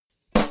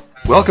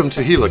Welcome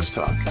to Helix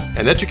Talk,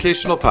 an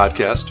educational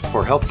podcast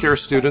for healthcare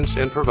students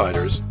and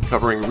providers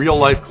covering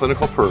real-life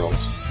clinical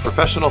pearls,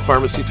 professional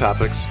pharmacy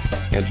topics,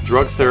 and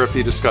drug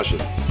therapy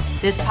discussions.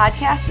 This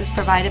podcast is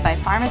provided by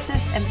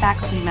pharmacists and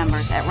faculty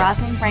members at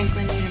Rosalind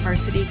Franklin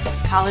University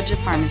College of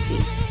Pharmacy.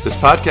 This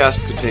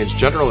podcast contains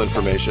general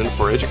information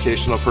for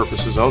educational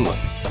purposes only.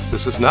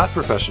 This is not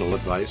professional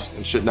advice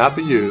and should not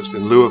be used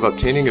in lieu of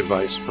obtaining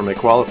advice from a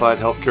qualified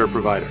healthcare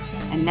provider.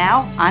 And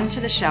now, on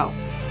to the show.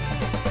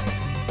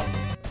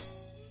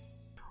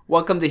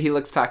 Welcome to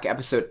Helix Talk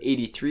episode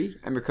 83.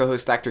 I'm your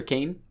co-host, Dr.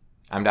 Kane.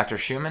 I'm Dr.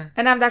 Schumann.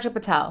 And I'm Dr.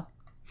 Patel.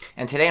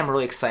 And today I'm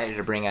really excited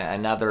to bring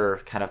another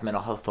kind of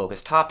mental health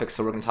focused topic.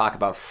 So we're going to talk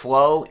about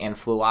Flo and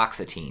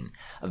Fluoxetine,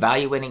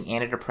 evaluating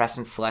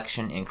antidepressant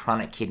selection in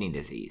chronic kidney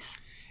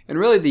disease. And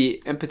really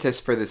the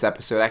impetus for this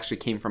episode actually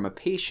came from a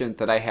patient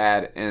that I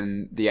had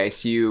in the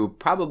ICU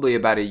probably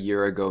about a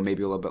year ago,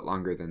 maybe a little bit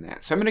longer than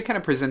that. So I'm going to kind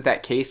of present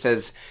that case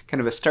as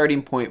kind of a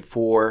starting point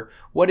for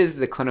what is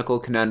the clinical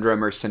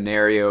conundrum or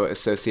scenario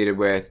associated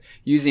with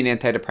using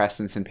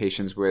antidepressants in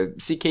patients with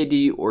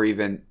CKD or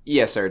even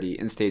ESRD,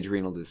 end-stage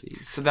renal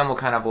disease. So then we'll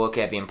kind of look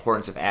at the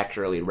importance of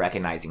accurately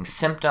recognizing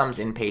symptoms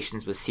in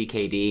patients with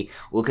CKD,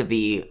 look at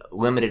the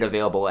limited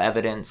available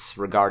evidence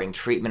regarding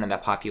treatment in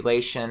that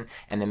population,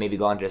 and then maybe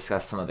go on to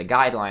discuss some of the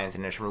guidelines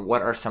and determine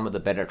what are some of the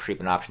better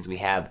treatment options we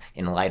have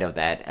in light of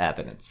that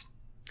evidence.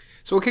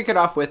 So we'll kick it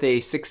off with a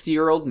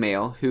 60-year-old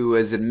male who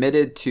was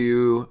admitted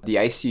to the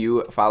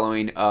ICU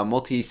following a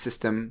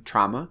multi-system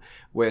trauma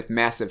with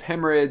massive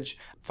hemorrhage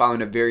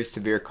following a very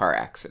severe car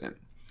accident.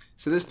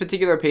 So this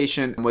particular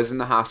patient was in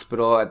the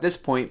hospital at this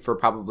point for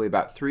probably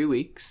about 3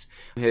 weeks.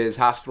 His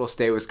hospital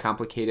stay was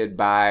complicated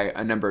by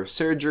a number of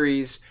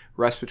surgeries,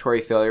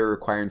 respiratory failure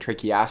requiring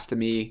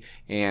tracheostomy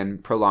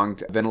and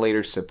prolonged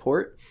ventilator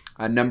support,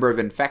 a number of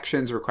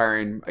infections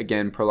requiring,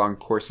 again, prolonged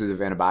courses of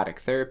antibiotic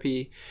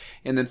therapy.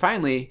 And then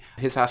finally,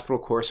 his hospital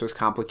course was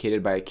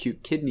complicated by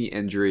acute kidney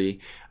injury,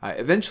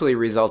 eventually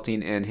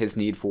resulting in his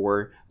need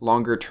for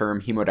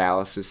longer-term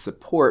hemodialysis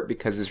support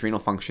because his renal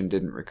function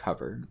didn't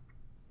recover.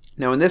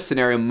 Now, in this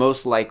scenario,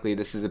 most likely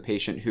this is a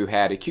patient who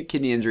had acute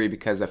kidney injury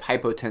because of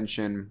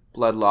hypotension,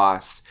 blood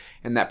loss,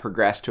 and that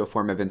progressed to a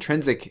form of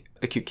intrinsic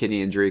acute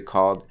kidney injury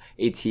called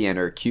ATN,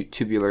 or acute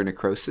tubular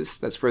necrosis.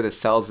 That's where the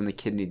cells in the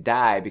kidney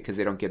die because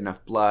they don't get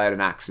enough blood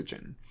and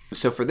oxygen.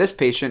 So for this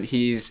patient,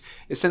 he's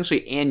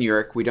essentially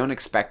anuric. We don't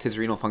expect his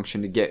renal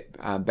function to get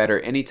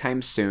better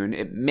anytime soon.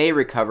 It may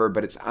recover,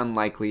 but it's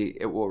unlikely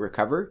it will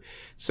recover.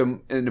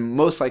 So in the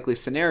most likely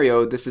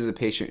scenario, this is a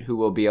patient who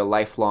will be a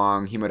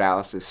lifelong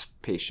hemodialysis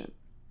patient.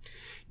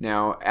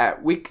 Now,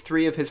 at week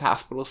 3 of his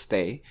hospital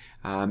stay,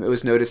 it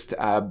was noticed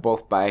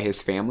both by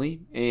his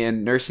family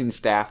and nursing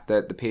staff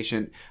that the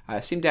patient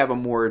seemed to have a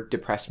more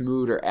depressed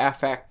mood or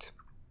affect.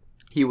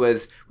 He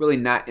was really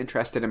not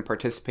interested in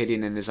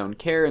participating in his own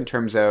care in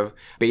terms of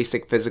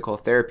basic physical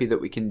therapy that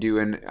we can do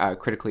in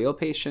critically ill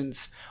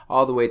patients,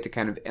 all the way to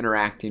kind of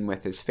interacting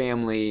with his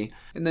family,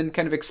 and then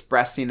kind of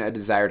expressing a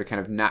desire to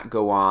kind of not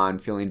go on,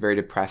 feeling very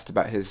depressed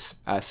about his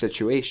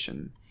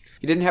situation.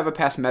 He didn't have a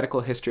past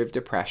medical history of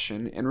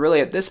depression, and really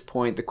at this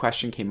point the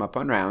question came up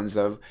on rounds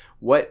of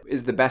what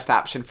is the best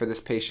option for this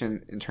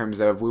patient in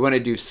terms of we want to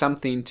do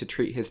something to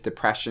treat his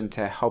depression,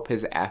 to help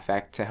his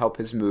affect, to help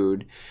his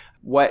mood.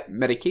 What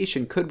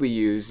medication could we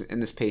use in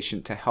this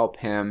patient to help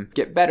him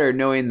get better,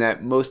 knowing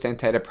that most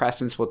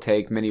antidepressants will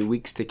take many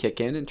weeks to kick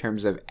in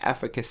terms of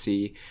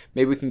efficacy?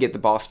 Maybe we can get the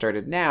ball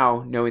started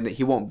now, knowing that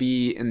he won't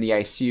be in the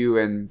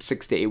ICU in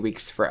 6 to 8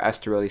 weeks for us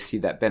to really see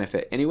that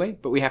benefit anyway,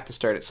 but we have to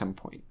start at some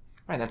point.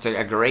 Right, that's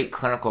a great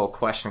clinical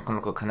question,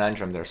 clinical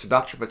conundrum there. So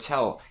Dr.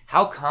 Patel,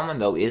 how common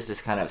though is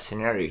this kind of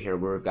scenario here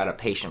where we've got a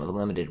patient with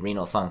limited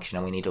renal function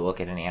and we need to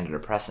look at an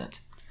antidepressant?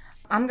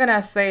 I'm going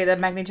to say the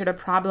magnitude of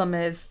problem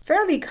is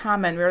fairly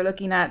common. We're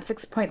looking at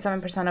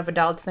 6.7% of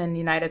adults in the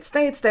United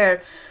States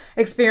that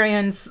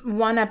experience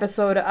one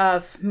episode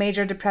of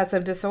major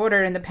depressive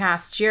disorder in the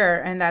past year,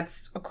 and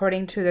that's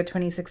according to the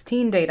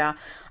 2016 data.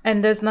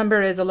 And this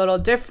number is a little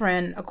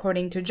different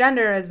according to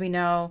gender, as we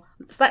know,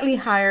 slightly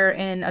higher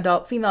in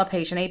adult female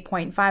patient,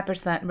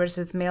 8.5%,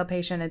 versus male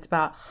patient, it's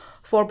about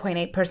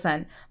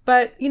 4.8%.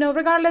 But,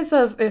 regardless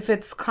of if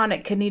it's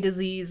chronic kidney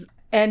disease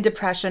and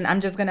depression, I'm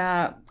just going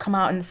to come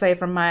out and say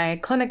from my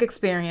clinic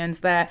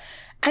experience that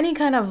any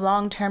kind of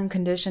long-term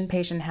condition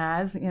patient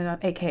has,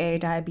 aka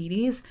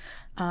diabetes,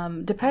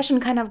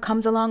 depression kind of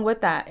comes along with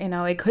that.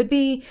 It could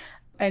be,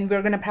 and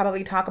we're going to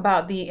probably talk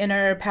about the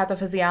inner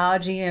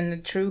pathophysiology and the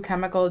true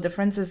chemical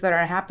differences that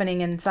are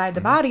happening inside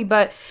the body,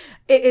 but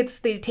it's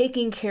the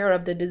taking care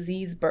of the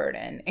disease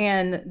burden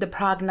and the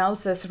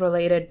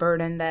prognosis-related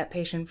burden that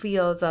patient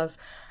feels of,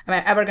 am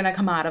I ever going to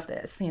come out of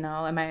this?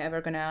 Am I ever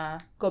going to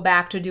go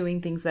back to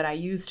doing things that I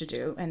used to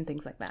do and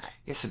things like that?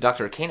 Yeah, so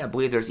Dr. Kane, I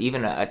believe there's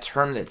even a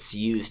term that's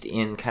used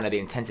in kind of the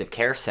intensive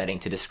care setting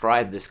to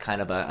describe this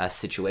kind of a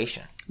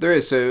situation. There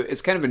is. So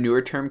it's kind of a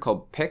newer term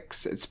called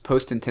PICS. It's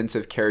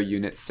Post-Intensive Care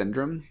Unit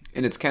Syndrome.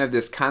 And it's kind of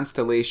this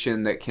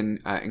constellation that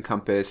can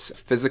encompass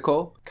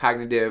physical,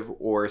 cognitive,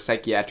 or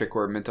psychiatric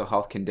or mental health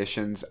health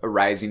conditions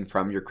arising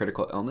from your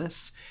critical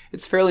illness.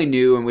 It's fairly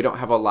new and we don't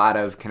have a lot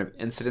of kind of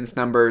incidence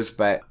numbers,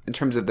 but in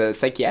terms of the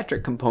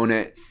psychiatric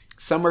component,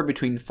 somewhere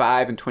between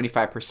 5 and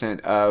 25%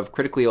 of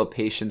critically ill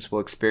patients will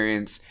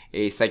experience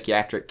a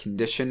psychiatric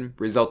condition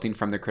resulting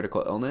from their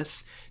critical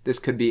illness. This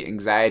could be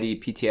anxiety,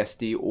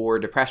 PTSD, or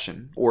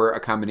depression, or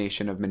a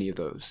combination of many of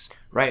those.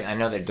 Right. I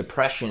know that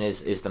depression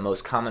is the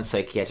most common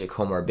psychiatric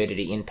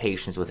comorbidity in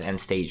patients with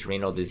end-stage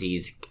renal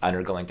disease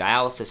undergoing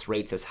dialysis,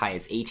 rates as high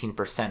as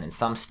 18% in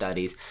some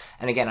studies.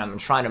 And again, I'm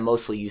trying to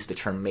mostly use the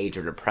term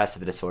major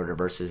depressive disorder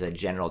versus a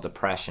general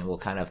depression. We'll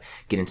kind of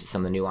get into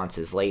some of the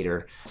nuances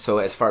later. So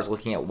as far as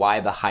looking at why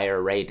the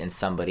higher rate in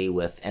somebody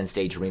with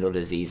end-stage renal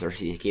disease or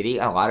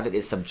CKD, a lot of it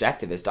is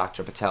subjective, as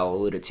Dr. Patel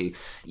alluded to.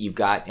 You've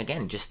got,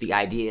 again, just the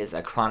ideas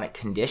of chronic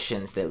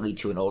conditions that lead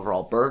to an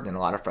overall burden and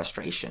a lot of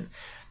frustration.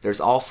 There's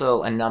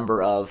also a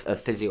number of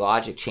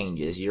physiologic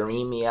changes: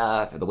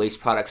 uremia, the waste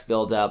products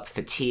buildup,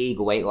 fatigue,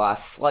 weight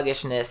loss,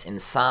 sluggishness,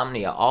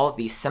 insomnia. All of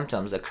these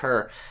symptoms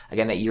occur,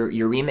 again, that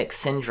uremic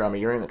syndrome or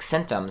uremic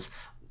symptoms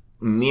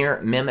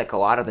mimic a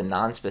lot of the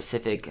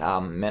nonspecific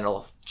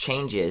mental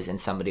changes in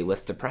somebody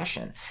with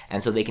depression.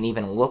 And so they can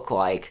even look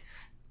like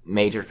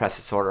major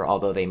depressive disorder,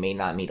 although they may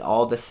not meet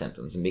all the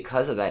symptoms. And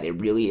because of that, it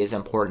really is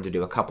important to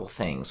do a couple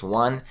things.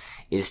 One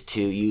is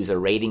to use a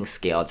rating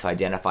scale to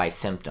identify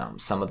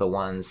symptoms. Some of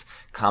the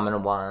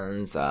common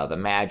ones, the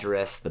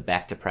MADRS, the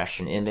Beck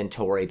Depression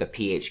Inventory, the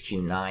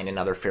PHQ-9,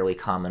 another fairly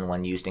common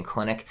one used in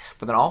clinic,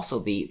 but then also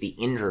the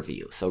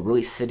interview. So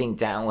really sitting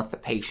down with the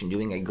patient,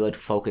 doing a good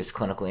focused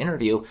clinical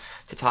interview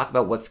to talk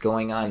about what's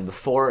going on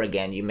before,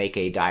 again, you make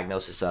a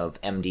diagnosis of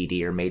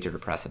MDD or major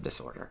depressive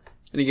disorder.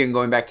 And again,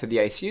 going back to the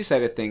ICU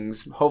side of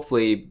things,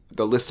 hopefully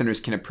the listeners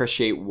can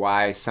appreciate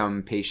why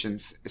some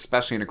patients,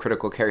 especially in a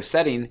critical care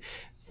setting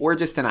or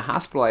just in a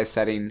hospitalized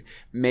setting,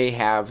 may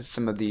have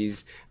some of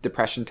these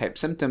depression-type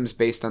symptoms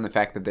based on the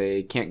fact that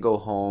they can't go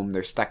home,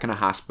 they're stuck in a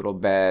hospital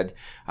bed.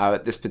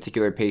 This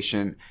particular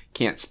patient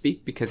can't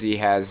speak because he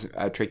has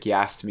a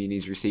tracheostomy and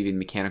he's receiving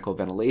mechanical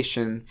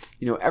ventilation.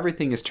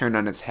 Everything is turned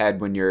on its head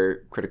when you're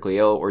critically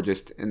ill or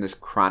just in this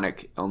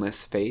chronic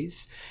illness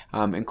phase.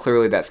 And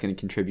clearly that's going to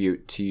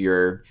contribute to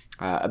your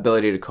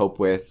ability to cope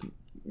with,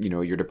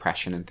 your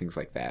depression and things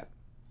like that.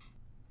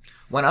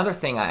 One other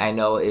thing I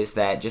know is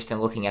that just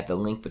in looking at the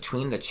link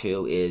between the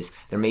two is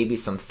there may be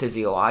some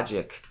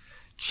physiologic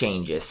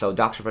changes. So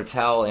Dr.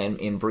 Patel,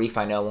 in brief,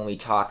 I know when we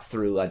talk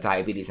through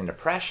diabetes and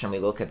depression, we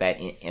look at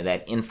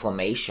that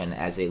inflammation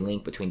as a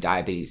link between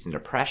diabetes and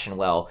depression.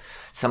 Well,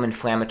 some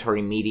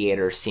inflammatory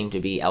mediators seem to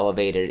be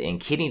elevated in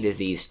kidney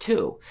disease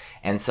too.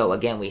 And so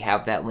again, we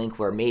have that link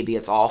where maybe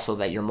it's also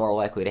that you're more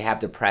likely to have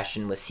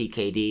depression with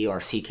CKD or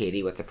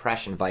CKD with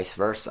depression, vice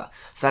versa.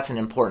 So that's an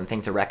important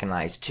thing to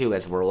recognize too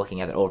as we're looking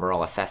at the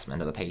overall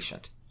assessment of the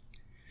patient.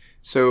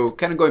 So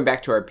kind of going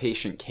back to our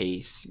patient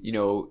case,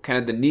 kind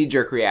of the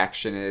knee-jerk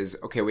reaction is,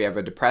 okay, we have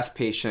a depressed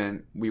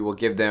patient, we will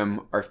give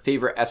them our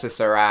favorite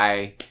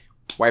SSRI,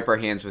 wipe our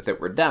hands with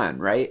it, we're done,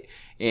 right?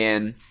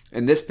 And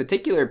in this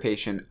particular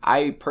patient,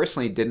 I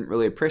personally didn't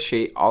really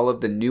appreciate all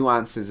of the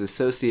nuances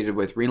associated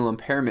with renal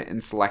impairment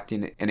in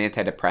selecting an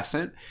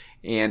antidepressant.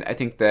 And I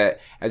think that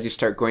as you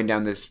start going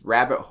down this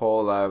rabbit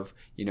hole of,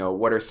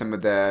 what are some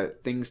of the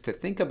things to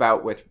think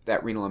about with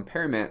that renal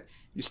impairment,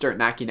 you start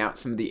knocking out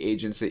some of the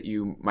agents that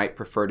you might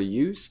prefer to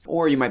use,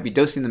 or you might be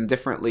dosing them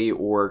differently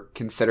or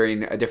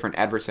considering a different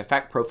adverse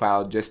effect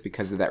profile just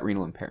because of that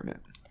renal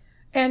impairment.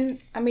 And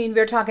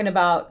we're talking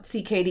about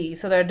CKD,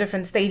 so there are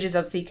different stages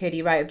of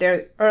CKD, right? If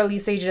they're early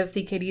stages of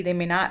CKD, they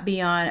may not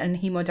be on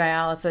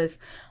hemodialysis.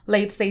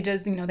 Late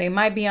stages, they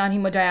might be on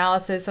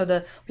hemodialysis.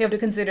 So we have to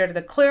consider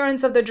the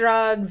clearance of the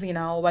drugs,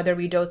 whether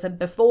we dose it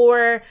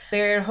before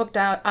they're hooked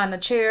out on a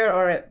chair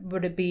or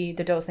would it be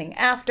the dosing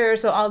after.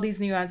 So all these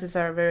nuances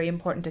are very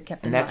important to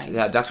keep in mind. And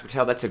that's, Dr.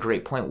 Patel, that's a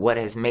great point. What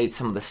has made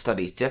some of the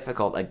studies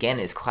difficult, again,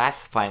 is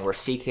classifying where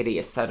CKD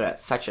is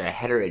such a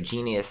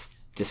heterogeneous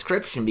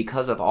description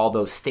because of all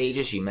those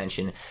stages you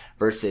mentioned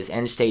versus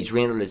end-stage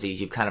renal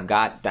disease. You've kind of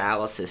got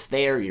dialysis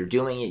there, you're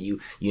doing it, you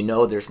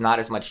know there's not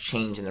as much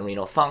change in the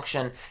renal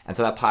function, and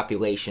so that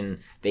population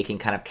they can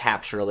kind of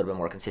capture a little bit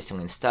more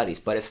consistently in studies.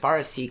 But as far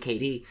as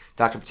CKD,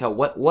 Dr. Patel,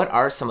 what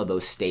are some of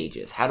those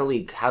stages? How do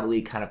we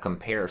kind of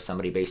compare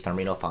somebody based on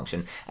renal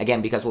function?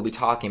 Again, because we'll be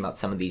talking about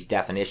some of these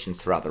definitions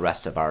throughout the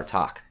rest of our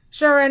talk.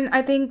 Sure, and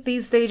I think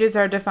these stages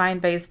are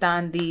defined based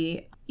on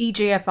the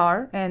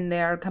eGFR, and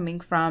they are coming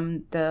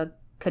from the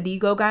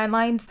KDIGO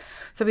guidelines.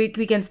 So we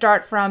can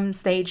start from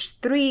stage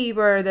 3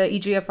 where the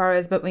eGFR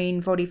is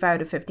between 45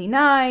 to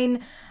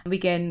 59. We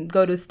can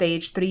go to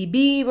stage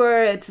 3B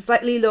where it's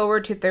slightly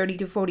lower to 30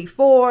 to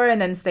 44. And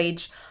then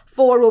stage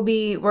 4 will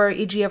be where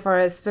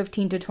eGFR is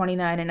 15 to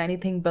 29, and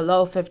anything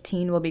below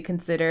 15 will be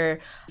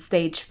considered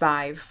stage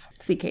 5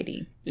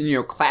 CKD.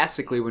 And,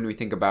 classically when we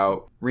think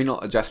about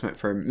renal adjustment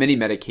for many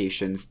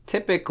medications,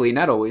 typically,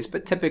 not always,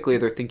 but typically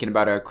they're thinking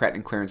about a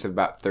creatinine clearance of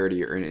about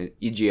 30 or an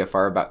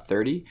eGFR about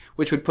 30,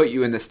 which would put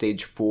you in the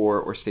stage 4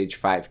 or stage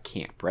 5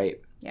 camp, right?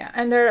 Yeah,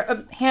 and there are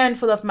a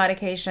handful of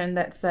medication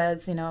that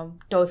says,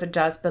 dose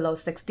adjust below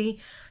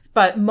 60.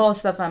 But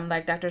most of them,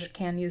 like Dr.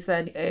 Can, you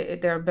said,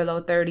 they're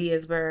below 30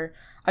 is where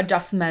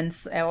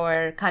adjustments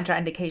or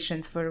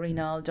contraindications for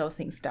renal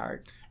dosing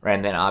start. Right,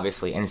 and then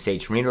obviously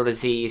end-stage renal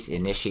disease,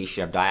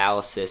 initiation of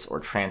dialysis, or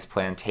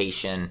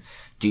transplantation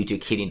due to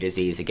kidney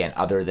disease, again,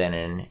 other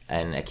than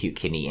an acute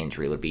kidney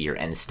injury would be your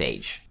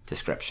end-stage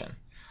description.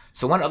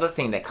 So one other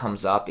thing that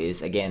comes up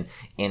is, again,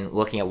 in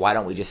looking at why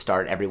don't we just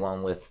start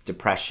everyone with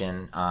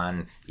depression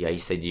on, you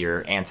said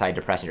your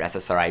antidepressant, your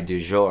SSRI du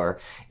jour,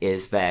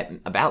 is that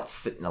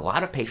a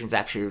lot of patients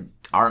actually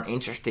aren't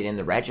interested in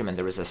the regimen.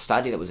 There was a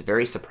study that was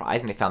very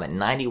surprising. They found that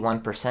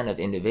 91% of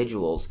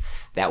individuals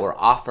that were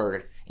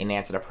offered an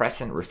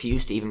antidepressant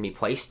refused to even be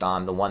placed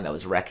on the one that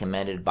was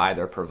recommended by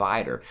their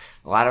provider.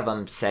 A lot of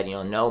them said,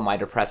 no, my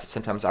depressive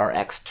symptoms are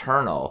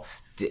external.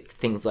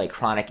 Things like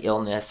chronic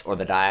illness or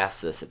the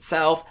dialysis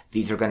itself,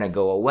 these are going to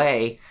go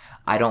away.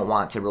 I don't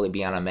want to really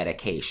be on a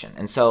medication.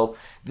 And so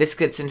this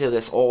gets into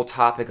this old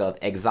topic of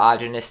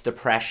exogenous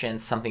depression,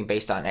 something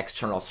based on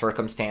external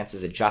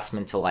circumstances,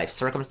 adjustment to life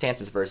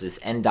circumstances, versus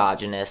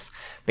endogenous,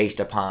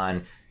 based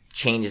upon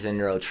changes in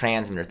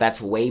neurotransmitters.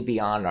 That's way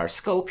beyond our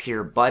scope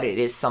here, but it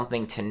is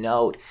something to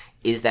note,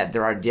 is that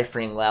there are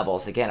differing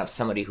levels, again, of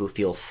somebody who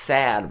feels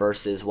sad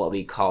versus what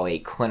we call a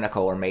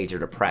clinical or major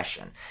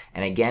depression.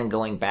 And again,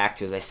 going back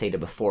to, as I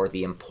stated before,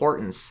 the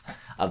importance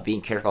of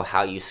being careful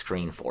how you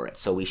screen for it.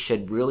 So we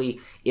should really,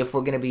 if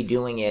we're going to be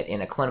doing it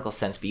in a clinical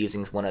sense, be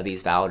using one of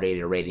these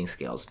validated rating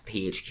scales.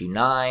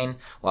 PHQ-9,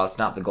 while it's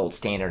not the gold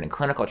standard in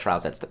clinical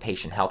trials, that's the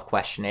patient health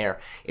questionnaire.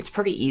 It's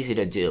pretty easy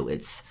to do.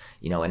 It's,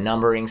 a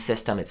numbering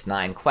system. It's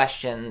 9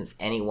 questions.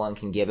 Anyone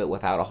can give it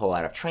without a whole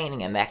lot of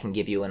training, and that can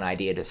give you an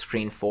idea to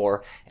screen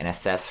for and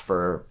assess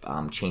for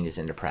changes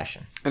in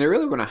depression. And I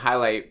really want to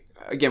highlight,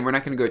 again, we're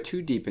not going to go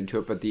too deep into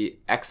it, but the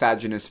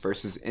exogenous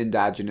versus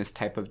endogenous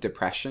type of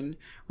depression.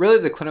 Really,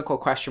 the clinical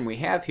question we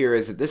have here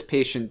is that this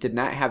patient did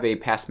not have a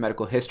past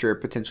medical history or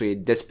potentially a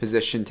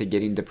disposition to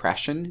getting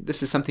depression.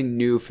 This is something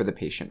new for the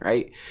patient,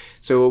 right?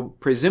 So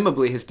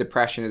presumably his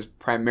depression is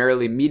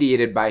primarily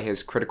mediated by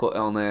his critical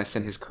illness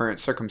and his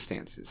current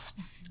circumstances.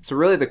 So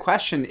really the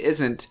question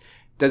isn't,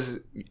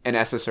 does an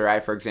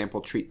SSRI, for example,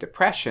 treat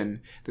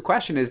depression? The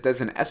question is,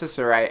 does an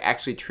SSRI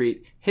actually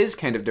treat his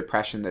kind of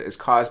depression that is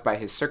caused by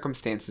his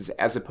circumstances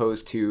as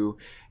opposed to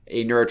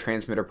a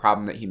neurotransmitter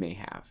problem that he may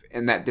have?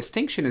 And that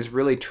distinction is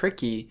really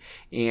tricky,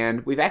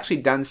 and we've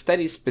actually done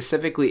studies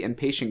specifically in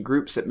patient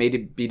groups that may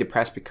be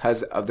depressed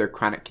because of their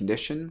chronic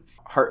condition,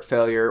 heart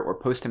failure or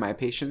post-MI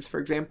patients, for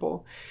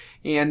example.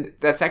 And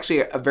that's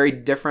actually a very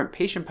different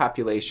patient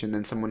population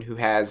than someone who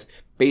has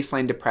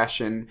baseline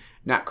depression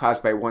not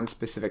caused by one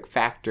specific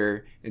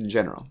factor in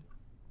general.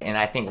 And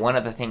I think one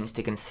of the things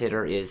to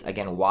consider is,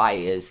 again, why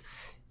is,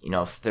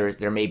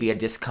 there may be a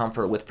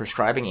discomfort with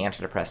prescribing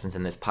antidepressants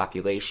in this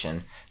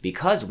population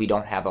because we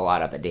don't have a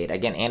lot of the data.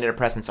 Again,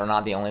 antidepressants are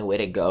not the only way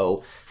to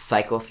go.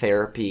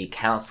 Psychotherapy,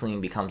 counseling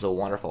becomes a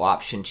wonderful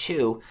option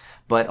too.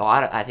 But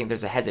I think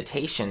there's a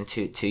hesitation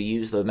to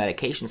use the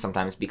medication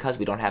sometimes because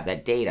we don't have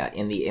that data.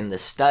 In the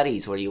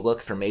studies where you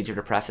look for major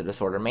depressive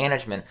disorder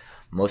management,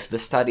 most of the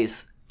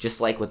studies,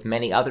 just like with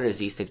many other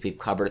disease states we've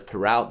covered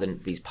throughout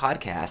these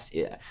podcasts,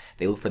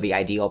 they look for the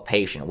ideal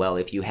patient. Well,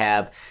 if you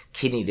have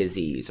kidney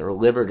disease or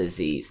liver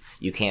disease,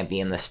 you can't be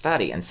in the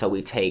study. And so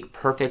we take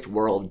perfect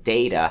world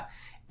data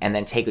and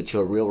then take it to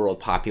a real world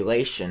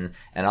population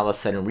and all of a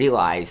sudden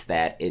realize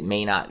that it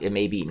may not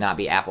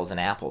be apples and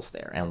apples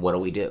there. And what do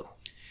we do?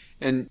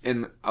 And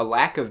in a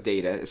lack of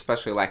data,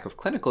 especially a lack of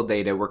clinical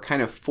data, we're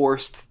kind of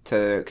forced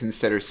to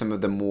consider some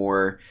of the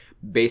more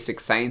basic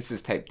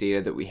sciences type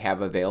data that we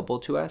have available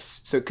to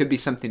us. So it could be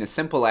something as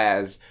simple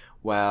as,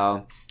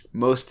 well,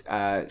 most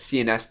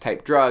CNS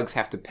type drugs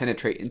have to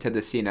penetrate into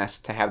the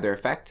CNS to have their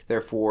effect.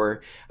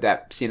 Therefore,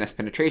 that CNS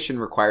penetration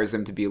requires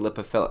them to be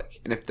lipophilic.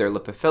 And if they're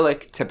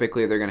lipophilic,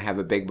 typically they're going to have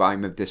a big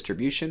volume of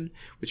distribution,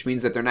 which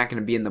means that they're not going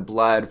to be in the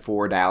blood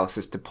for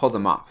dialysis to pull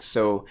them off.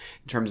 So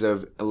in terms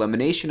of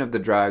elimination of the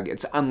drug,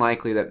 it's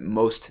unlikely that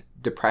most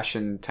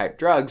depression type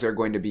drugs are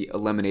going to be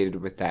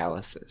eliminated with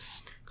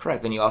dialysis.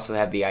 Correct. Then you also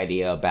have the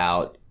idea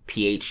about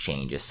pH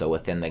changes, so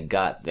within the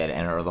gut that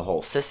enter the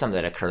whole system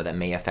that occur that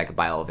may affect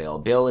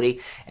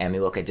bioavailability, and we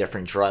look at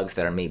different drugs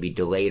that are maybe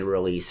delayed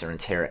release or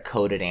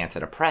enteric-coated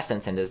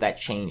antidepressants, and does that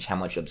change how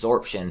much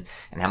absorption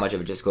and how much of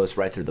it just goes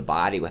right through the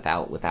body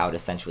without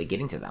essentially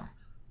getting to them.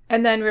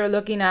 And then we're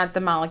looking at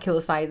the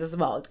molecule size as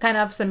well, kind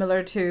of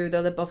similar to the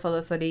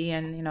lipophilicity.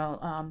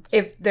 And,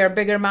 if they're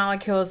bigger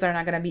molecules, they're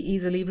not going to be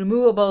easily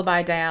removable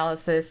by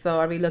dialysis. So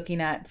are we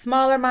looking at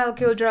smaller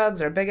molecule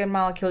drugs or bigger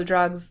molecule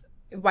drugs?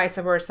 Vice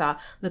versa,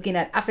 looking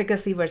at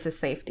efficacy versus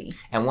safety.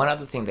 And one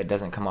other thing that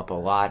doesn't come up a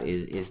lot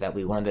is that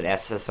we learned that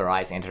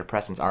SSRIs,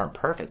 antidepressants, aren't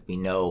perfect. We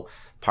know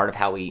part of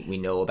how we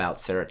know about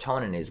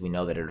serotonin is we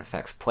know that it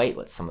affects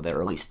platelets. Some of the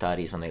early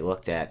studies, when they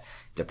looked at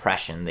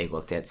depression, they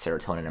looked at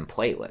serotonin and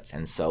platelets.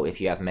 And so if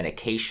you have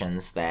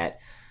medications that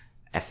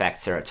affect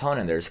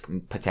serotonin, there's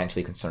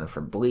potentially concern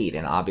for bleed.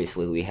 And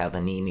obviously we have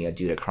anemia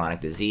due to chronic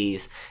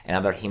disease and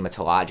other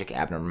hematologic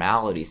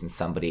abnormalities in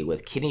somebody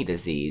with kidney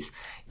disease.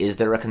 Is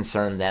there a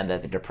concern then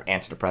that the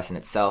antidepressant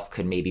itself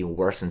could maybe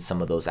worsen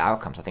some of those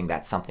outcomes? I think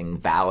that's something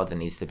valid that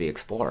needs to be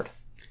explored.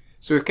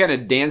 So we've kind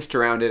of danced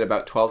around it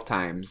about 12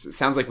 times. It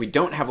sounds like we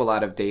don't have a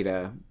lot of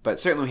data, but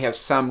certainly we have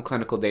some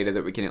clinical data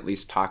that we can at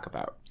least talk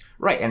about.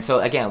 Right. And so,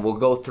 again, we'll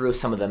go through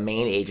some of the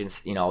main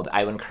agents.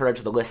 I would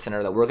encourage the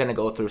listener that we're going to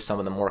go through some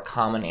of the more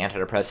common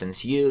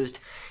antidepressants used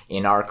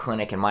in our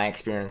clinic, in my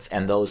experience,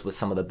 and those with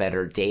some of the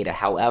better data.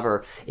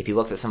 However, if you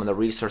look at some of the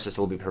resources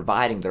we'll be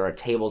providing, there are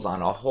tables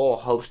on a whole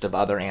host of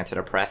other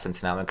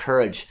antidepressants. And I'll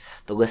encourage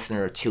the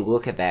listener to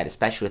look at that,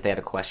 especially if they have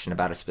a question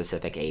about a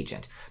specific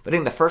agent. But I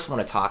think the first one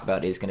to talk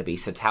about is going to be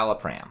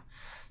citalopram.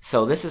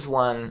 So this is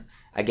one,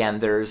 again,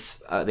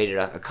 they did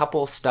a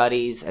couple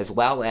studies as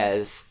well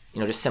as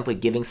just simply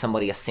giving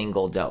somebody a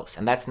single dose.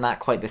 And that's not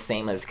quite the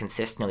same as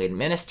consistently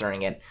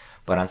administering it,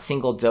 but on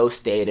single dose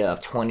data of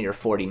 20 or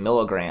 40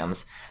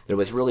 milligrams, there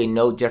was really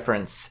no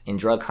difference in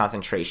drug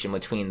concentration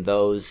between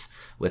those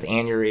with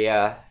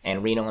anuria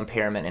and renal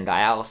impairment and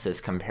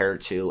dialysis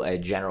compared to a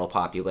general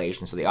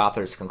population. So the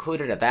authors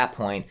concluded at that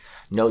point,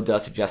 no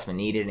dose adjustment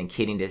needed in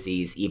kidney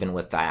disease, even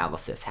with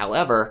dialysis.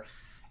 However,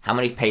 how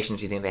many patients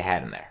do you think they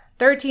had in there?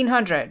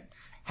 1,300.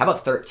 How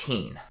about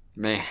 13?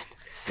 Man.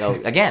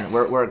 So again,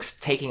 we're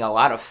taking a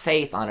lot of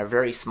faith on a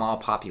very small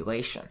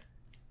population.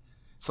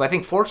 So I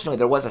think fortunately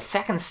there was a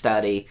second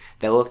study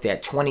that looked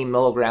at 20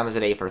 milligrams a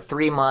day for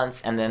 3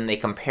 months, and then they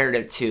compared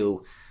it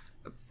to,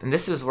 and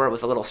this is where it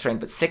was a little strange,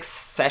 but 6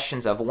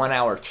 sessions of 1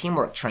 hour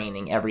teamwork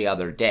training every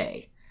other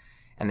day.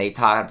 And they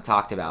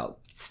talked about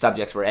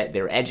subjects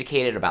they were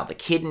educated about the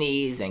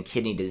kidneys and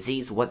kidney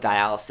disease, what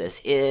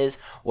dialysis is,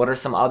 what are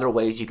some other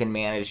ways you can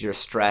manage your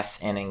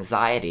stress and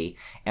anxiety,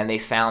 and they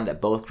found that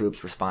both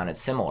groups responded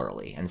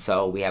similarly. And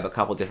so we have a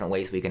couple different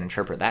ways we can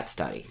interpret that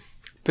study.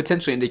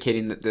 Potentially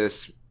indicating that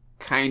this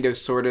kind of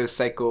sort of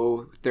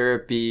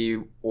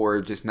psychotherapy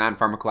or just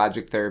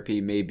non-pharmacologic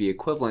therapy may be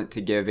equivalent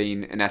to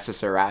giving an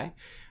SSRI.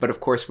 But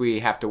of course, we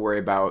have to worry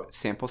about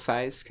sample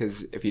size,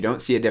 because if you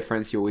don't see a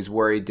difference, you always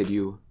worry,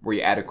 were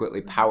you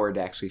adequately powered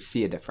to actually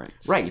see a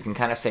difference? Right. You can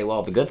kind of say,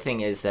 well, the good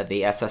thing is that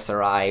the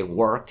SSRI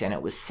worked and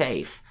it was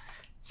safe,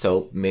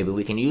 so maybe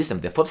we can use them.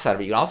 The flip side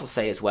of it, you can also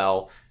say as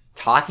well,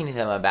 talking to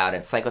them about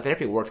it,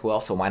 psychotherapy worked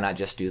well, so why not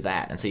just do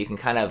that? And so you can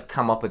kind of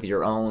come up with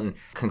your own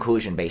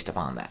conclusion based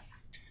upon that.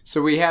 So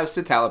we have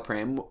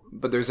citalopram,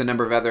 but there's a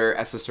number of other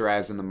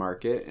SSRIs in the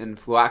market, and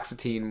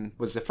fluoxetine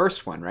was the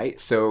first one, right?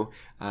 So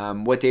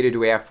what data do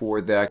we have for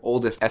the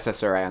oldest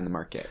SSRI on the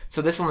market?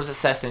 So this one was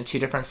assessed in 2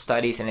 different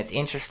studies, and it's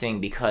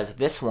interesting because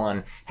this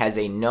one has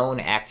a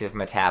known active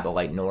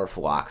metabolite,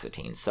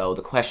 norfluoxetine. So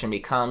the question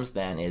becomes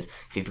then is,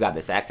 if you've got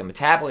this active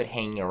metabolite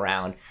hanging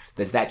around,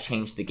 does that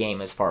change the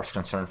game as far as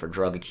concern for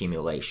drug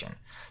accumulation?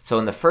 So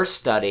in the first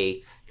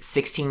study,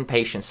 16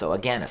 patients, so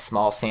again, a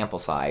small sample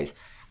size,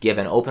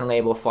 given open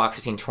label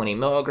fluoxetine 20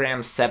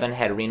 milligrams, 7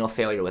 had renal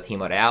failure with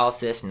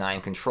hemodialysis,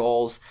 9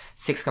 controls,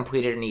 6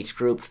 completed in each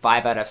group,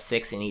 5 out of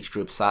 6 in each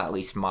group saw at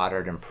least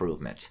moderate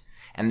improvement.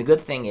 And the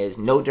good thing is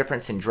no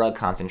difference in drug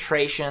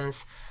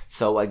concentrations.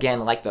 So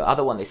again, like the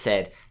other one, they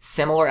said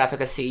similar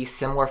efficacy,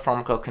 similar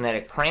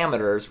pharmacokinetic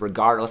parameters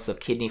regardless of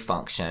kidney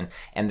function.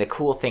 And the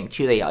cool thing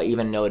too, they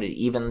even noted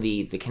even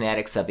the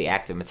kinetics of the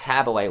active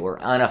metabolite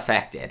were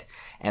unaffected.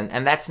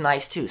 And that's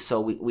nice too.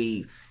 So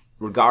we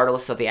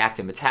regardless of the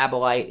active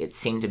metabolite, it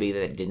seemed to be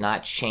that it did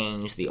not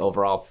change the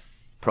overall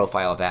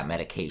profile of that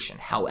medication.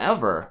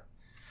 However,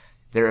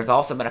 there have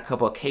also been a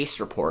couple of case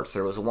reports.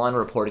 There was one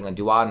reporting a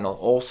duodenal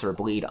ulcer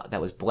bleed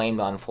that was blamed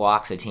on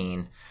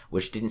fluoxetine,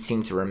 which didn't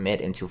seem to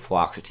remit until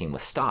fluoxetine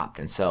was stopped.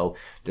 And so,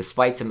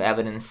 despite some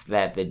evidence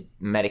that the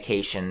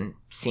medication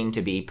seemed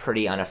to be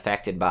pretty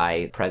unaffected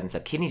by presence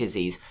of kidney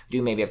disease, we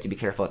do maybe have to be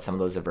careful at some of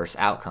those adverse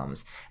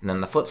outcomes. And then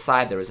on the flip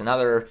side, there was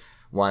another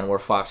one where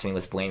fluoxetine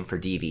was blamed for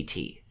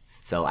DVT.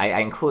 So I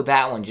include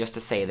that one just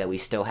to say that we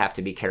still have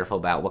to be careful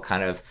about what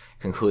kind of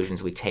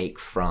conclusions we take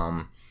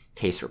from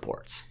case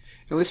reports.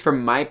 At least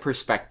from my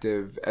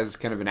perspective as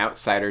kind of an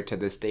outsider to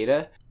this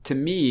data, to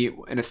me,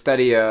 in a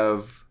study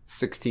of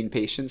 16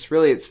 patients,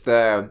 really it's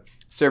the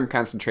serum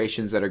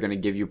concentrations that are going to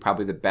give you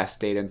probably the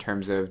best data in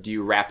terms of, do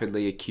you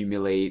rapidly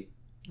accumulate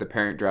the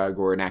parent drug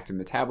or an active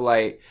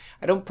metabolite?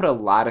 I don't put a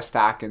lot of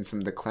stock in some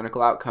of the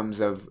clinical outcomes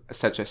of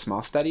such a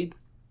small study.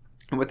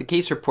 And with the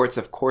case reports,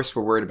 of course,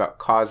 we're worried about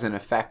cause and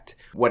effect.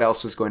 What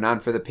else was going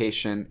on for the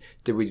patient?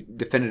 Did we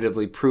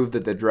definitively prove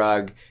that the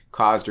drug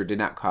caused or did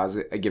not cause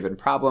a given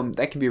problem?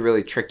 That can be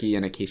really tricky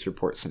in a case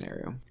report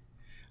scenario.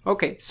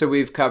 Okay, so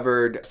we've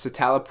covered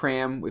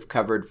citalopram, we've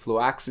covered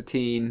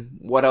fluoxetine.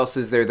 What else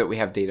is there that we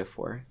have data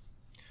for?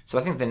 So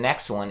I think the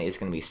next one is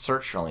going to be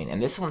sertraline,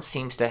 and this one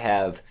seems to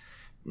have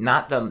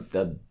not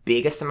the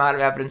biggest amount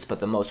of evidence, but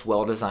the most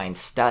well-designed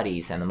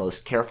studies and the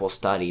most careful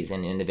studies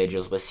in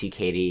individuals with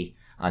CKD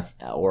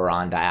or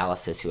on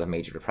dialysis who have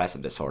major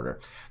depressive disorder.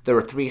 There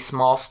were 3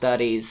 small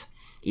studies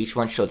Each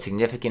one showed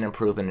significant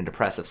improvement in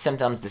depressive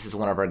symptoms. This is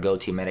one of our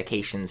go-to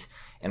medications.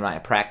 In my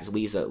practice,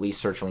 we use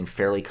sertraline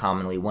fairly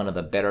commonly, one of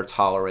the better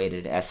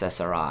tolerated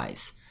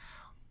SSRIs.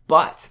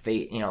 But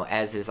they,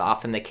 as is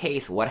often the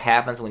case, what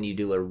happens when you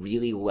do a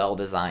really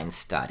well-designed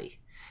study?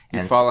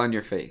 You fall on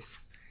your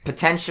face.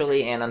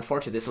 Potentially, and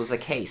unfortunately, this was a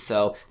case.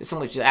 So this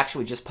one was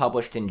actually just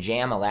published in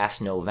JAMA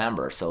last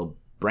November. So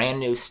brand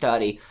new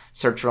study,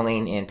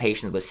 sertraline in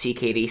patients with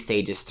CKD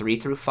stages 3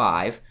 through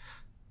 5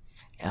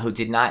 who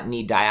did not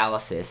need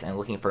dialysis and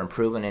looking for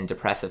improvement in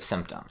depressive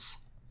symptoms.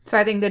 So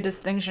I think the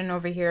distinction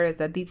over here is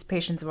that these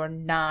patients were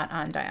not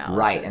on dialysis.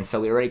 Right, and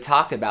so we already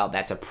talked about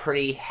that's a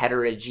pretty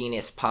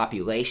heterogeneous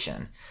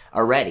population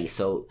already.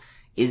 So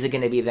is it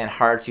going to be then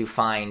hard to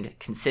find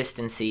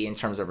consistency in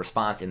terms of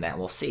response in that?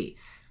 We'll see.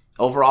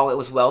 Overall, it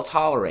was well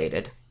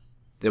tolerated.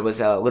 There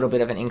was a little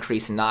bit of an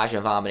increase in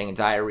nausea, vomiting, and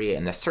diarrhea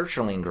in the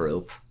sertraline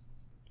group.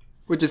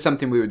 Which is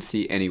something we would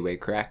see anyway,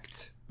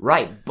 correct?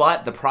 Right,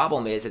 but the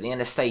problem is, at the end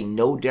of the study,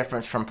 no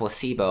difference from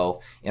placebo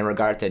in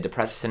regard to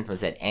depressive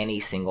symptoms at any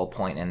single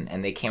point.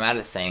 And they came out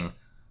of it saying,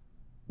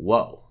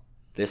 whoa,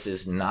 this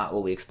is not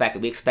what we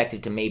expected. We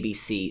expected to maybe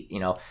see, a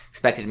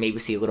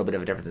little bit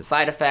of a difference in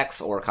side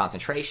effects or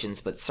concentrations,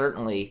 but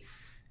certainly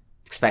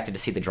expected to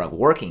see the drug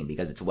working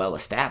because it's well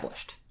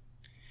established.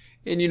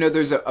 And,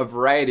 there's a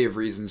variety of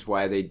reasons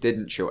why they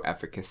didn't show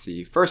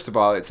efficacy. First of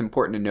all, it's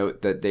important to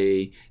note that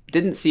they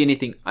didn't see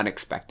anything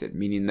unexpected,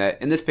 meaning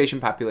that in this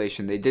patient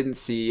population, they didn't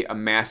see a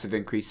massive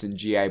increase in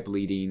GI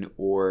bleeding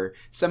or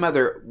some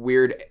other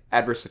weird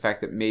adverse effect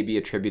that may be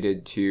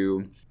attributed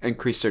to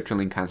increased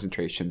sertraline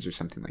concentrations or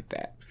something like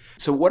that.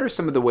 So what are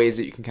some of the ways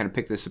that you can kind of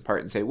pick this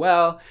apart and say,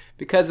 well,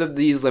 because of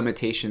these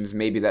limitations,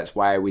 maybe that's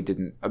why we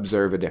didn't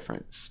observe a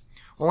difference?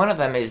 Well, one of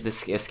them is the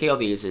scale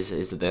they use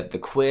is the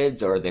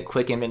QIDS, or the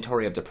Quick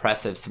Inventory of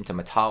Depressive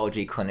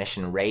Symptomatology,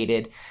 clinician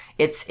rated.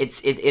 It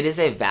is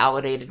a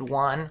validated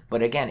one,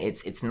 but again,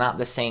 it's not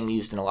the same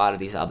used in a lot of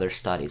these other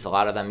studies. A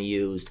lot of them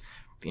used,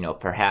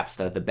 perhaps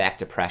the Beck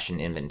Depression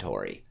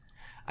Inventory.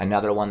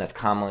 Another one that's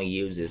commonly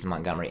used is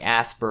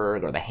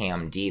Montgomery-Asberg or the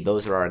HAM-D.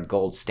 Those are our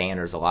gold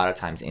standards a lot of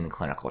times in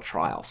clinical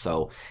trials.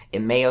 So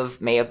it may have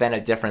been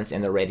a difference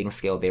in the rating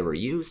scale they were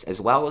used,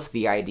 as well as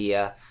the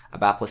idea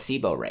about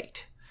placebo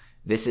rate.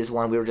 This is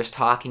one we were just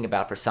talking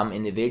about. For some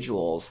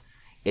individuals,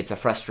 it's a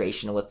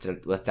frustration with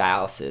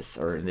dialysis,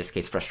 or in this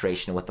case,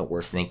 frustration with the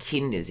worsening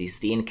kidney disease,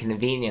 the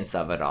inconvenience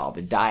of it all,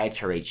 the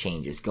dietary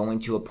changes, going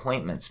to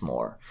appointments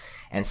more.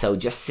 And so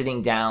just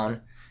sitting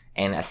down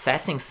and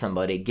assessing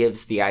somebody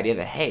gives the idea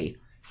that, hey,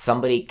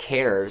 somebody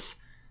cares,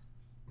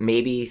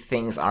 maybe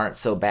things aren't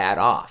so bad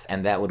off,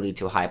 and that would lead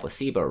to a high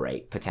placebo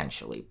rate,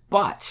 potentially.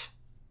 But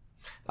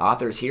the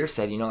authors here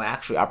said,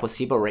 actually, our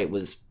placebo rate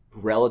was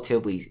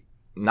relatively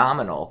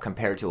nominal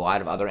compared to a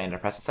lot of other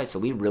antidepressant studies, so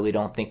we really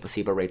don't think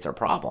placebo rates are a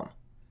problem.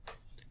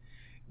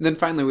 And then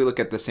finally, we look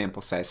at the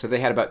sample size. So they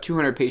had about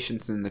 200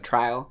 patients in the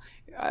trial.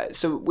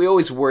 So we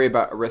always worry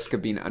about a risk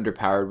of being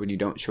underpowered when you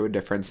don't show a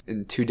difference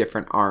in two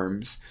different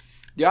arms.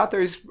 The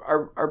authors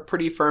are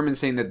pretty firm in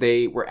saying that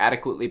they were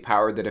adequately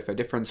powered, that if a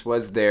difference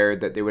was there,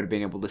 that they would have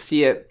been able to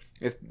see it.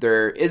 If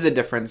there is a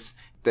difference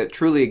that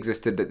truly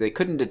existed that they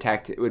couldn't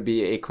detect, it would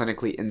be a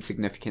clinically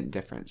insignificant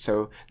difference.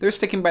 So they're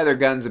sticking by their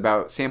guns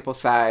about sample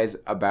size,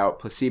 about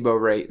placebo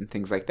rate, and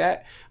things like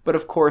that. But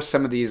of course,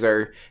 some of these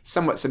are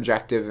somewhat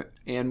subjective,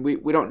 and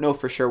we don't know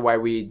for sure why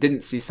we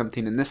didn't see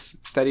something in this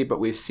study, but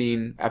we've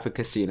seen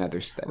efficacy in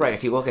other studies. Right,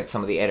 if you look at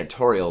some of the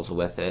editorials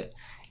with it,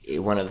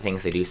 one of the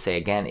things they do say,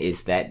 again,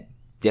 is that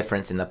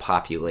difference in the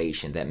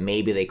population, that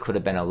maybe they could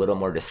have been a little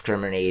more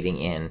discriminating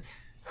in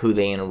who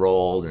they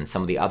enrolled and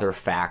some of the other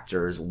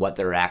factors, what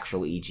their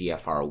actual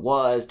EGFR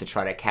was, to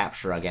try to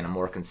capture, again, a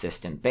more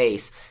consistent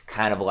base,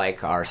 kind of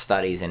like our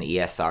studies in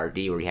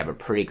ESRD, where you have a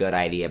pretty good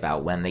idea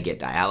about when they get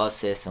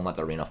dialysis and what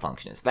their renal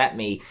function is. It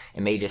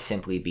may just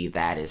simply be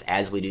that is,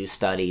 as we do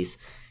studies,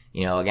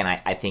 again,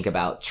 I think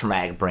about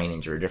traumatic brain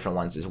injury, different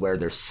ones, is where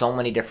there's so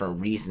many different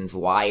reasons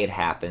why it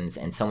happens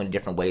and so many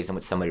different ways in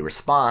which somebody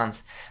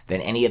responds, than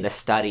any of the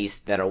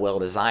studies that are well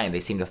designed, they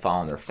seem to fall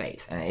on their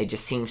face. And it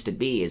just seems to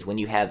be is when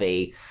you have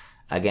a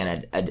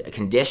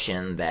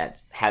condition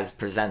that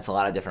presents a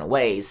lot of different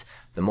ways,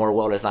 the more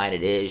well designed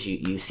it is,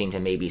 you seem to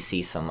maybe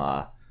see some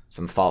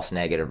false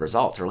negative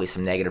results, or at least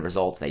some negative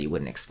results that you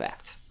wouldn't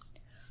expect.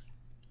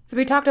 So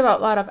we talked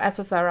about a lot of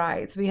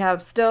SSRIs. We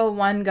have still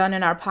one gun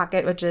in our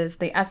pocket, which is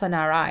the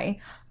SNRI,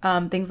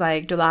 things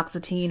like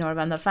Fluoxetine or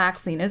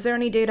venlafaxine. Is there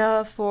any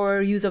data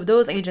for use of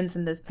those agents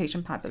in this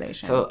patient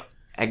population? So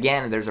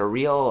again, there's a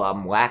real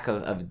lack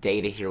of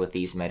data here with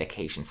these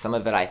medications. Some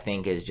of it, I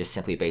think, is just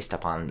simply based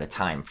upon the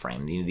time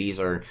frame. These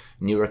are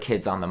newer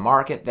kids on the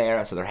market there,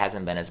 and so there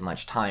hasn't been as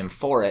much time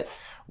for it.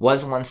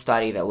 Was one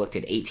study that looked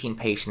at 18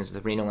 patients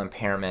with renal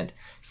impairment,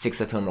 6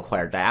 of whom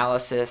required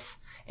dialysis.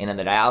 And in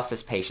the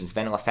dialysis patients,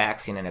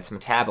 venlafaxine and its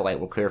metabolite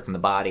were cleared from the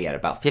body at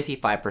about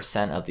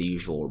 55% of the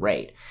usual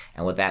rate.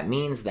 And what that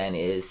means then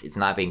is it's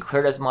not being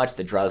cleared as much,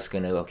 the drug's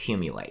going to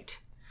accumulate.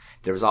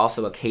 There was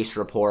also a case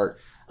report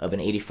of an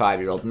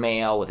 85-year-old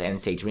male with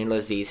end-stage renal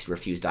disease who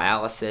refused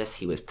dialysis.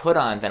 He was put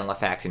on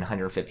venlafaxine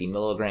 150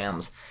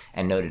 milligrams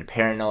and noted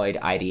paranoid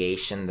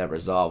ideation that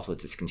resolved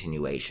with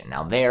discontinuation.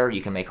 Now there,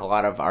 you can make a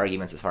lot of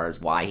arguments as far as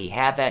why he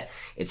had that.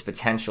 It's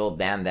potential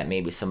then that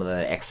maybe some of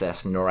the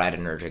excess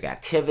noradrenergic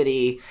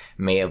activity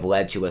may have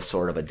led to a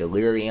sort of a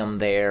delirium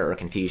there or a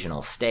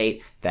confusional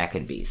state. That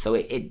could be. So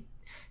again,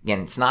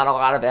 it's not a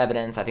lot of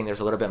evidence. I think there's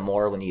a little bit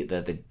more when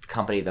the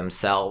company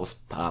themselves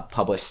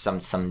published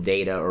some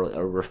data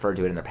or referred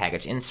to it in their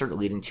package insert,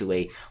 leading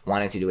to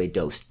wanting to do a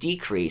dose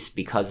decrease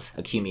because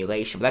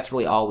accumulation. But that's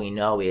really all we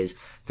know is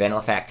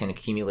venlafaxine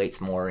accumulates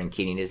more in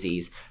kidney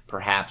disease.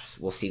 Perhaps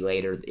we'll see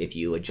later if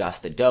you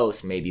adjust the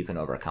dose, maybe you can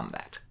overcome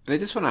that. And I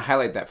just want to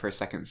highlight that for a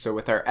second. So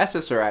with our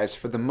SSRIs,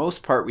 for the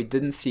most part, we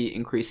didn't see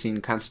increasing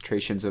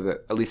concentrations of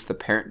at least the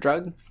parent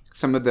drug.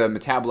 Some of the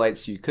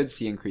metabolites you could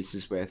see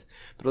increases with,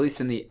 but at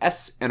least in the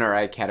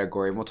SNRI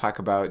category, and we'll talk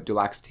about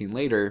duloxetine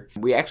later,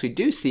 we actually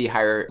do see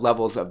higher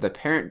levels of the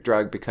parent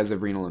drug because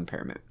of renal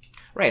impairment.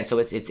 Right, and so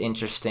it's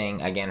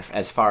interesting, again,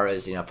 as far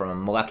as, from a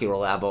molecular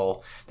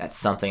level, that's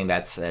something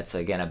that's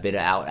again, a bit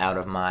out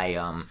of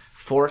my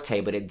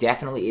forte, but it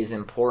definitely is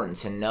important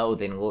to know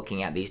that in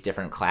looking at these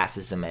different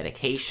classes of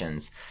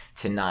medications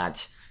to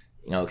not,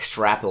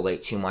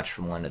 extrapolate too much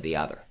from one to the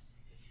other.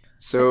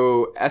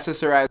 So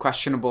SSRI,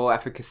 questionable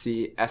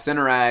efficacy.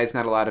 SNRIs,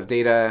 not a lot of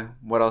data.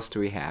 What else do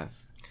we have?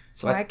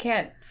 So I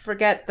can't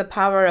forget the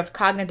power of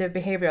cognitive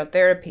behavioral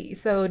therapy.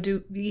 So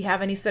do we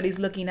have any studies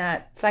looking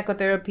at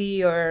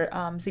psychotherapy or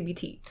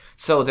CBT?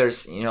 So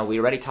there's, we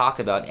already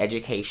talked about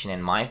education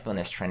and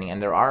mindfulness training,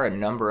 and there are a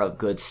number of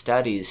good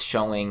studies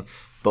showing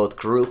both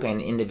group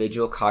and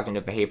individual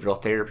cognitive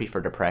behavioral therapy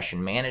for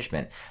depression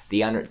management.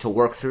 To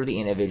work through the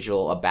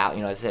individual about,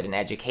 as I said, an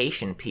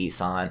education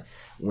piece on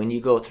when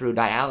you go through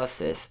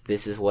dialysis,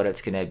 this is what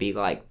it's going to be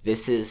like.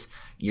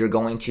 You're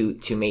going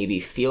to maybe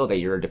feel that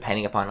you're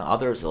depending upon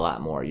others a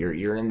lot more.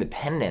 Your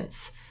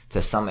independence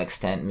to some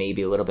extent may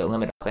be a little bit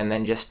limited. And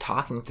then just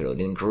talking through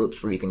it in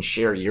groups where you can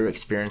share your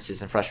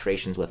experiences and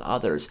frustrations with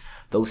others,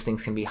 those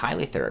things can be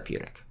highly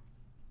therapeutic.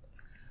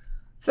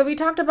 So we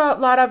talked about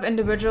a lot of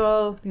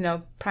individual,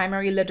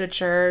 primary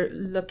literature,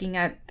 looking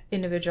at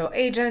individual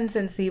agents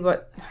and see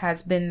what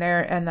has been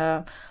there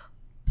and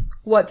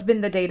what's been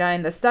the data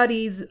in the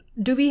studies.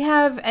 Do we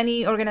have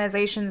any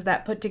organizations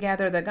that put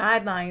together the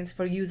guidelines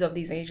for use of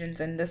these agents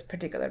in this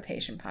particular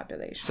patient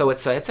population? So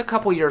it's a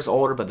couple years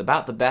older, but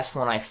about the best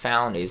one I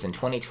found is in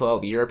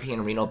 2012,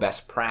 European Renal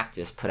Best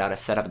Practice put out a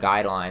set of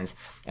guidelines.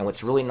 And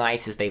what's really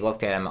nice is they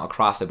looked at them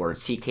across the board: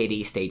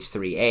 CKD stage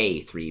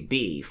 3A,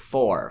 3B,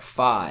 4,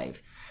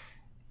 5.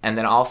 And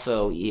then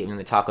also, even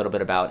they talk a little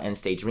bit about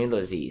end-stage renal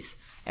disease.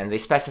 And they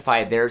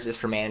specify theirs is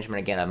for management,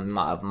 again,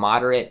 of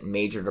moderate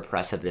major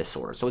depressive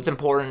disorder. So it's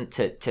important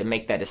to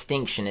make that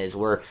distinction is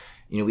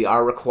we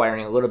are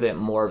requiring a little bit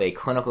more of a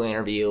clinical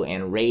interview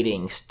and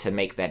ratings to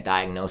make that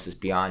diagnosis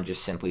beyond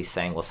just simply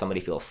saying, well, somebody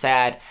feels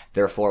sad,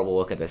 therefore we'll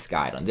look at this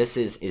guideline. This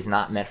is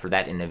not meant for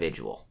that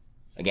individual.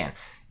 Again,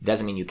 it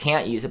doesn't mean you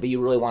can't use it, but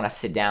you really want to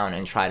sit down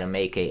and try to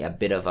make a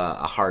bit of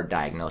a hard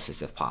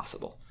diagnosis if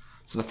possible.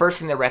 So the first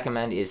thing they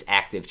recommend is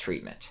active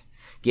treatment.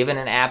 Given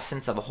an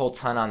absence of a whole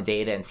ton on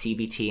data and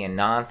CBT and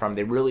non-pharm,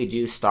 they really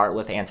do start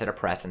with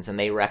antidepressants, and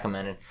they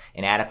recommend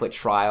an adequate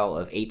trial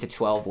of 8 to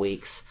 12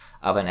 weeks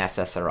of an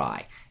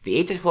SSRI. The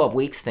 8 to 12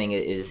 weeks thing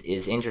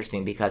is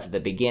interesting because at the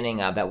beginning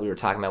that we were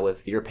talking about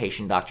with your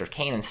patient, Dr.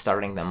 Kane, and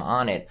starting them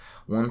on it,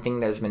 one thing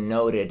that has been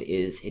noted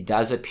is it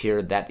does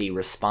appear that the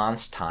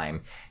response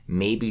time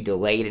may be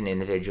delayed in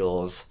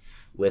individuals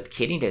with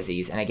kidney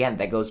disease. And again,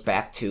 that goes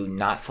back to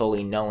not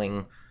fully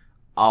knowing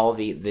all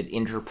the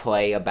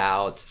interplay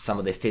about some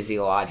of the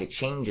physiologic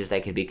changes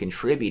that could be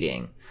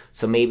contributing.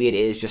 So maybe it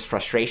is just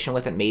frustration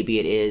with it. Maybe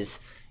it is,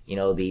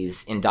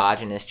 these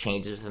endogenous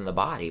changes within the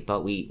body.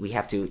 But we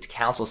have to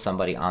counsel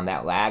somebody on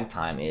that lag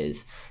time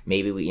is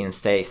maybe we,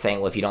 instead of saying,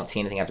 well, if you don't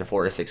see anything after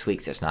 4 to 6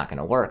 weeks, it's not going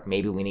to work.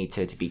 Maybe we need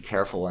to be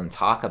careful and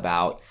talk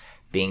about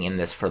being in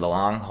this for the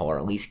long haul, or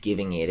at least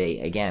giving it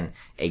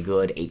a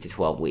good 8 to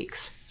 12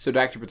 weeks. So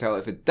Dr. Patel,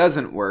 if it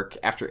doesn't work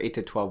after 8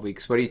 to 12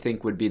 weeks, what do you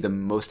think would be the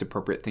most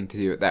appropriate thing to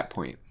do at that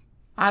point?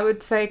 I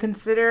would say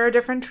consider a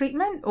different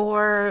treatment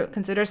or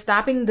consider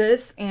stopping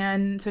this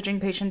and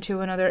switching patient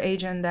to another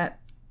agent that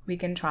we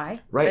can try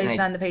based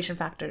on the patient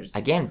factors.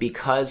 Again,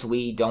 because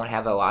we don't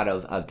have a lot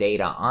of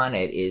data on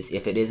it, is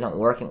if it isn't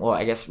working, well,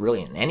 I guess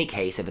really in any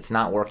case, if it's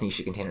not working, you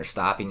should consider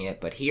stopping it.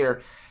 But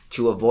here,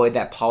 to avoid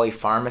that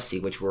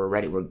polypharmacy, which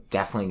we're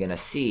definitely going to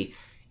see,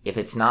 if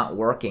it's not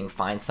working,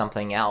 find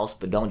something else,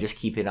 but don't just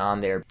keep it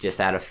on there just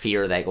out of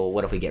fear that, well,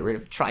 what if we get rid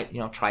of it?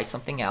 Try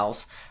something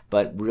else,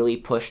 but really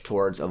push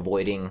towards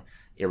avoiding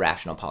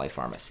irrational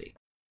polypharmacy.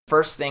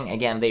 First thing,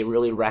 again, they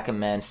really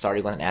recommend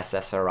starting with an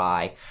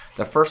SSRI.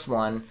 The first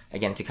one,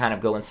 again, to kind of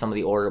go in some of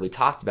the order we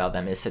talked about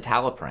them, is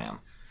citalopram.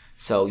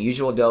 So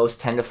usual dose,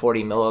 10 to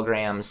 40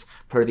 milligrams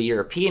per the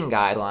European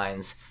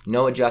guidelines,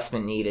 no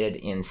adjustment needed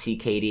in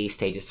CKD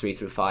stages 3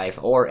 through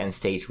 5 or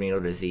end-stage renal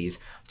disease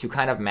to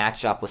kind of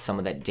match up with some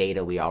of that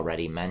data we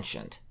already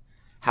mentioned.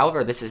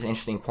 However, this is an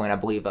interesting point. I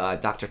believe,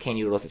 Dr. Kane,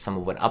 you looked at some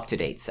of what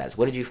UpToDate says.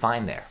 What did you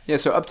find there? Yeah,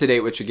 so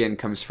UpToDate, which again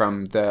comes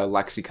from the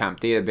LexiComp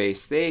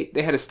database,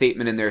 they had a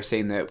statement in there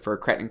saying that for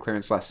creatinine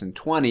clearance less than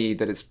 20,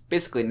 that it's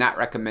basically not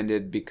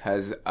recommended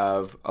because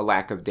of a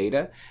lack of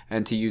data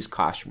and to use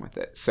caution with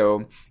it.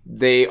 So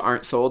they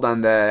aren't sold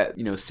on the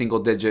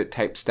single-digit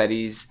type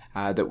studies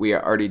that we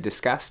already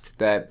discussed,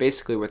 that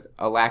basically with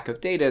a lack of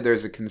data,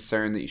 there's a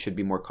concern that you should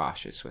be more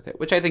cautious with it,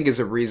 which I think is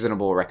a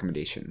reasonable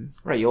recommendation.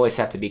 Right, you always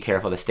have to be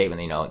careful of the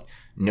statement,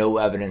 no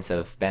evidence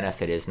of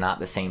benefit is not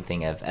the same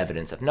thing as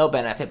evidence of no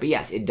benefit. But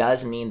yes, it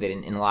does mean that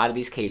in a lot of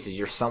these cases,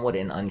 you're somewhat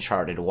in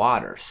uncharted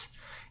waters.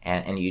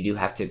 And you do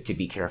have to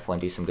be careful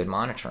and do some good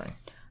monitoring.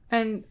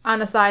 And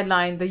on a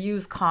sideline, the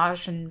use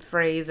caution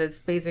phrase is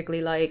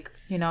basically like,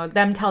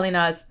 them telling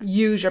us,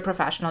 use your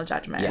professional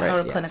judgment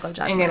or clinical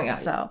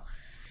judgment.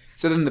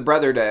 So then the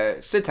brother to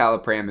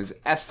citalopram is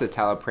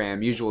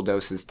escitalopram. Usual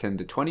dose is 10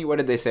 to 20. What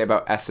did they say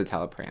about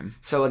escitalopram?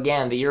 So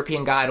again, the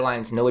European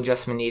guidelines, no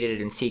adjustment needed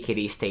in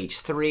CKD stage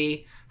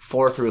 3.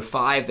 4 through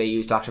 5, they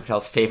use Dr.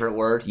 Patel's favorite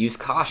word, use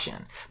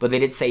caution. But they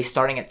did say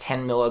starting at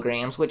 10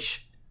 milligrams,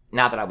 which,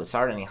 not that I would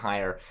start any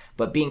higher,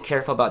 but being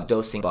careful about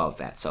dosing above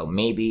that. So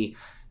maybe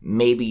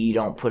you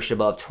don't push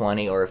above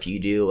 20, or if you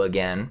do,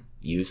 again,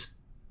 use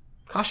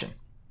caution.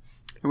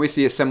 And we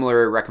see a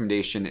similar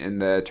recommendation in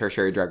the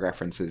tertiary drug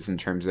references in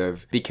terms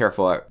of be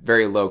careful at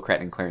very low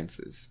creatinine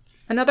clearances.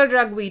 Another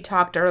drug we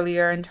talked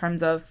earlier in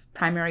terms of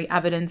primary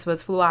evidence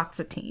was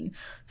fluoxetine.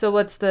 So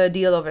what's the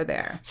deal over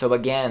there? So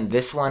again,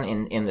 this one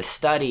in the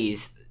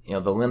studies, the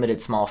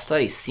limited small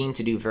studies seem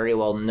to do very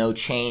well. No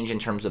change in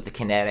terms of the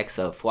kinetics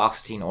of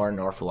fluoxetine or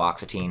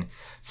norfluoxetine.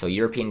 So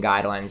European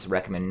guidelines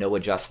recommend no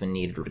adjustment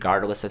needed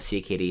regardless of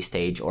CKD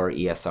stage or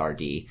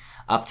ESRD.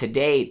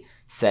 UpToDate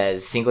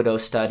says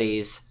single-dose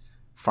studies,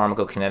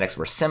 pharmacokinetics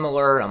were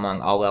similar among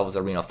all levels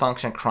of renal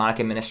function. Chronic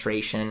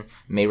administration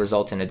may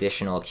result in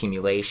additional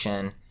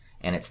accumulation,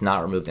 and it's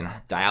not removed in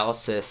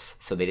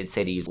dialysis. So they did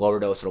say to use lower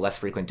dose or less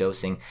frequent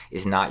dosing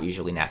is not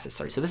usually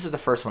necessary. So this is the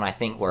first one, I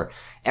think, where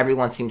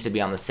everyone seems to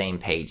be on the same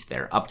page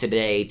there.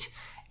 UpToDate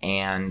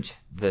and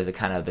the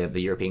kind of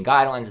the European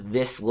guidelines.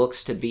 This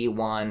looks to be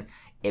one.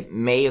 It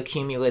may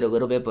accumulate a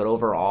little bit, but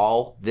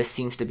overall, this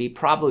seems to be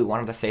probably one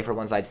of the safer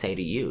ones I'd say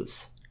to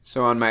use.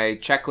 So on my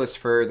checklist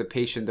for the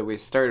patient that we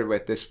started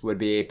with, this would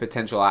be a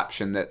potential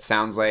option that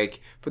sounds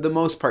like, for the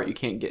most part, you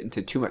can't get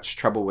into too much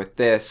trouble with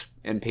this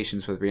in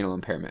patients with renal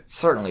impairment.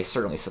 Certainly.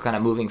 So kind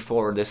of moving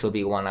forward, this would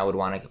be one I would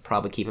want to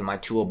probably keep in my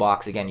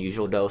toolbox. Again,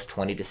 usual dose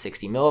 20 to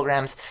 60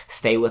 milligrams.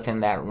 Stay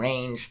within that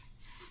range.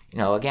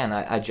 Again,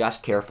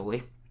 adjust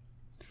carefully,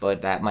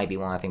 but that might be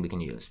one I think we can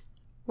use.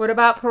 What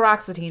about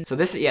paroxetine? So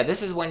this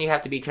is one you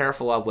have to be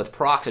careful of with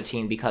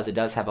paroxetine because it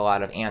does have a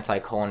lot of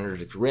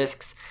anticholinergic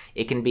risks.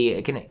 It can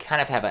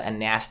kind of have a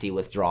nasty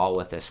withdrawal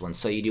with this one,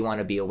 so you do want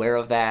to be aware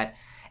of that.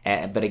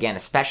 But again,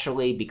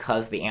 especially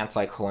because the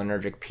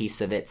anticholinergic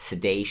piece of it,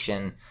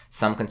 sedation,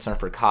 some concern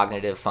for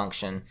cognitive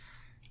function,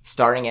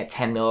 starting at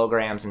 10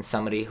 milligrams in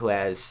somebody who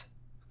has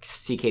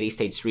CKD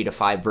stage 3 to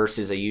 5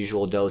 versus a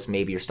usual dose,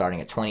 maybe you're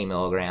starting at 20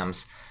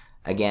 milligrams.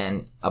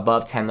 Again,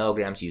 above 10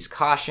 milligrams, use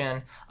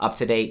caution.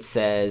 UpToDate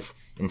says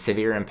in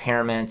severe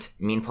impairment,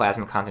 mean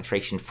plasma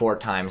concentration 4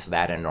 times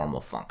that in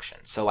normal function.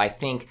 So I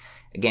think,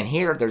 again,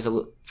 here there's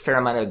a fair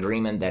amount of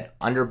agreement that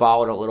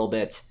underball it a little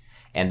bit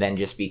and then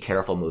just be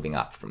careful moving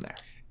up from there.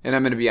 And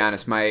I'm going to be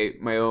honest, my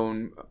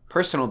own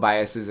personal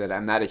bias is that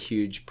I'm not a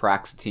huge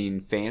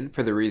paroxetine fan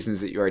for the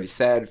reasons that you already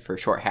said, for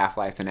short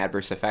half-life and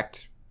adverse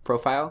effect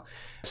profile.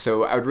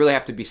 So I would really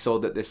have to be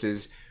sold that this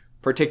is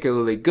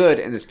particularly good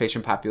in this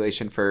patient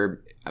population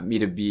for me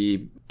to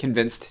be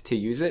convinced to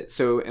use it.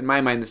 So in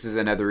my mind, this is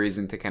another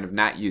reason to kind of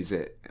not use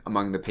it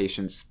among the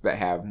patients that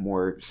have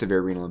more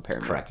severe renal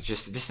impairment. Correct. It's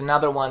just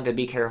another one to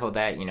be careful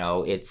that,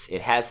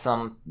 it has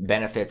some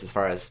benefits as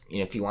far as,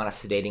 if you want a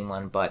sedating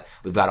one, but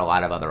we've got a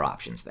lot of other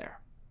options there.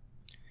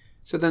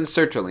 So then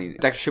sertraline.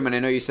 Dr. Schumann, I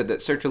know you said that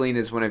sertraline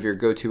is one of your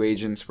go-to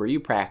agents where you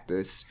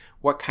practice.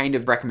 What kind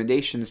of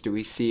recommendations do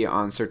we see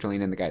on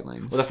sertraline in the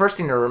guidelines? Well, the first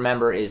thing to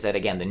remember is that,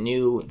 again, the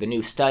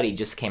new study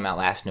just came out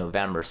last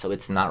November, so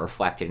it's not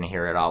reflected in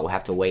here at all. We'll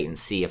have to wait and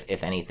see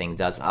if anything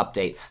does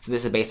update. So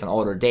this is based on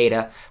older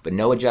data, but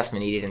no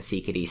adjustment needed in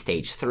CKD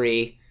stage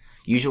 3.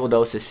 Usual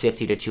dose is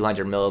 50 to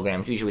 200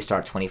 milligrams. Usually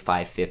start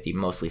 25, 50,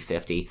 mostly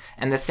 50.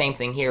 And the same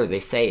thing here,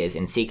 they say, is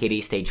in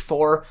CKD stage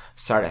 4,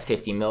 start at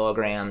 50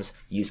 milligrams,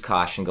 use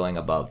caution going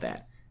above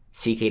that.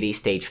 CKD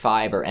stage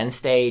 5 or end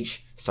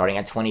stage, starting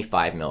at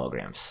 25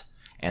 milligrams.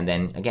 And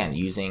then, again,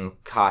 using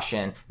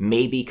caution,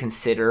 maybe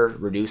consider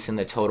reducing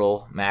the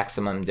total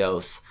maximum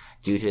dose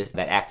due to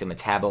that active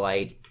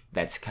metabolite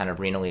that's kind of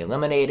renally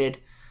eliminated.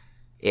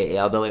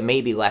 Although it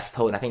may be less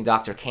potent. I think,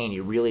 Dr. Kane,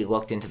 you really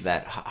looked into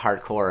that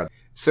hardcore.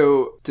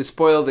 So to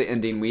spoil the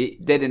ending, we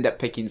did end up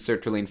picking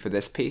sertraline for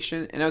this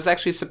patient, and I was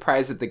actually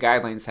surprised that the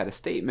guidelines had a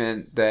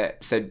statement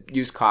that said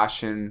use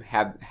caution,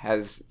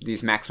 has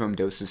these maximum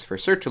doses for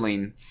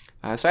sertraline.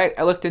 So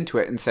I looked into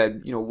it and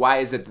said, why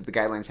is it that the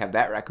guidelines have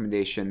that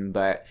recommendation,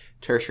 but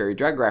tertiary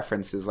drug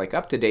references like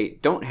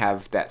UpToDate don't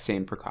have that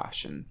same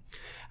precaution?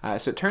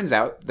 So it turns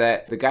out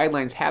that the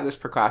guidelines have this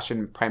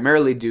precaution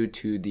primarily due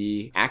to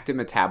the active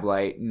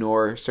metabolite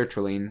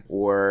norsertraline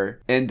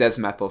or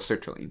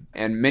N-desmethylsertraline.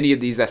 And many of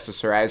these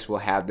SSRIs will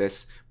have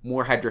this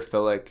more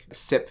hydrophilic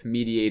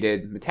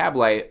CYP-mediated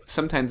metabolite.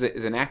 Sometimes it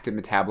is an active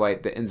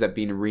metabolite that ends up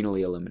being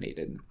renally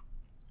eliminated.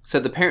 So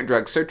the parent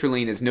drug,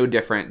 sertraline, is no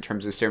different in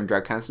terms of serum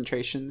drug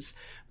concentrations,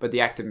 but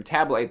the active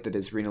metabolite that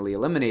is renally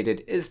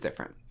eliminated is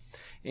different.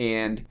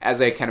 And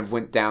as I kind of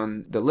went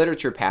down the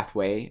literature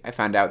pathway, I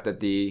found out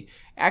that the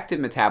active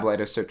metabolite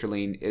of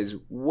sertraline is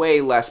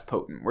way less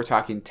potent. We're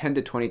talking 10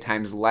 to 20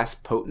 times less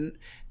potent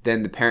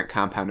than the parent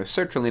compound of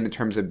sertraline in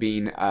terms of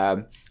being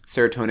a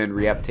serotonin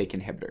reuptake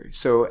inhibitor.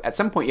 So at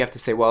some point you have to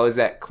say, well, is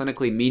that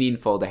clinically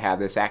meaningful to have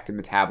this active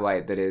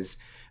metabolite that is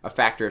a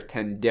factor of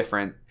 10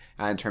 different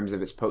in terms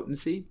of its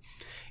potency?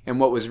 And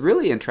what was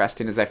really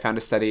interesting is I found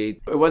a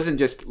study, it wasn't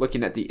just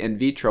looking at the in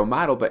vitro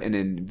model, but an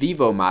in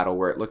vivo model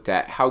where it looked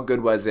at how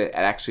good was it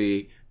at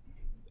actually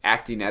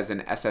acting as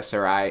an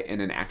SSRI in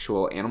an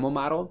actual animal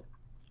model.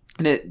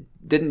 And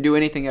it didn't do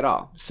anything at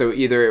all. So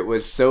either it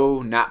was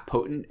so not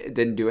potent, it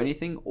didn't do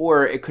anything,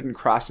 or it couldn't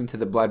cross into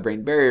the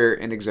blood-brain barrier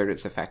and exert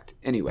its effect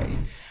anyway.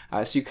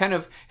 So you kind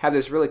of have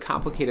this really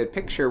complicated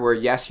picture where,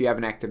 yes, you have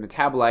an active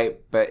metabolite,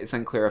 but it's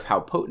unclear of how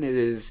potent it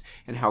is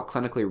and how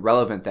clinically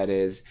relevant that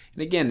is.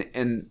 And again,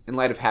 in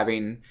light of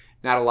having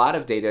not a lot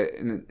of data,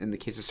 in the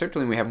case of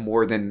sertraline, we have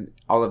more than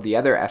all of the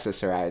other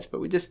SSRIs, but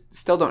we just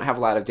still don't have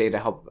a lot of data to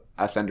help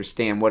us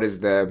understand what is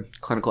the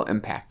clinical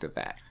impact of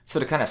that. So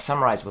to kind of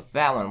summarize with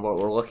that one, what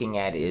we're looking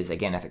at is,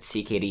 again, if it's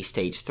CKD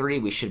stage 3,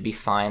 we should be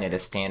fine at a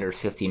standard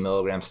 50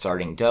 milligram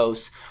starting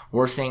dose.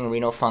 We're seeing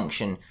renal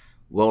function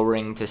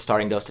lowering to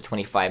starting dose to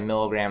 25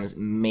 milligrams,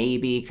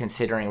 maybe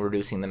considering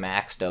reducing the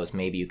max dose.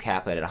 Maybe you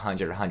cap it at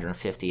 100,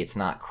 150. It's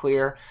not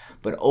clear.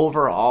 But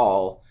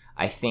overall,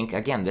 I think,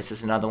 again, this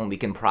is another one we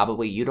can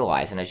probably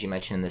utilize. And as you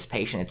mentioned in this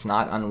patient, it's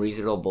not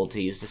unreasonable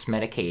to use this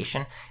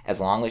medication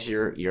as long as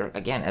you're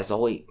again, as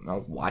always,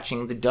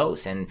 watching the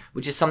dose, and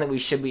which is something we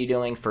should be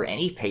doing for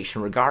any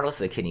patient,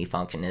 regardless of the kidney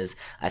function, is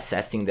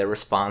assessing their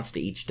response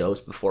to each dose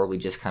before we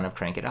just kind of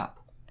crank it up.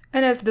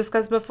 And as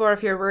discussed before,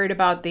 if you're worried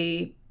about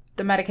the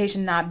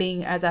medication not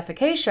being as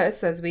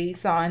efficacious as we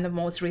saw in the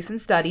most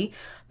recent study,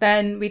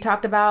 then we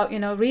talked about,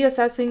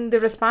 reassessing the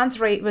response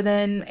rate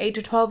within 8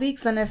 to 12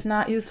 weeks. And if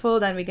not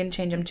useful, then we can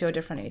change them to a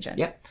different agent.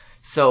 Yep.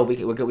 So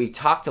we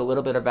talked a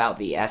little bit about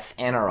the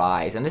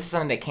SNRIs, and this is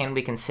something that can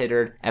be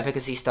considered.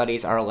 Efficacy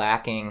studies are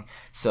lacking.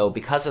 So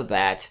because of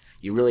that,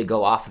 you really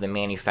go off of the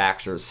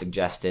manufacturer's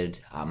suggested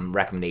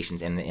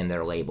recommendations in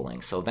their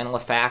labeling. So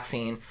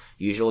venlafaxine,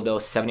 usual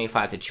dose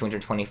 75 to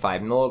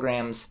 225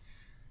 milligrams.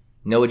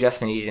 No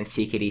adjustment needed in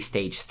CKD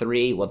stage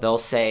 3. What they'll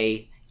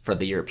say for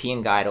the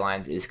European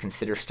guidelines is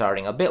consider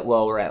starting a bit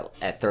lower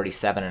at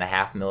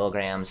 37.5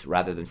 milligrams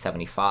rather than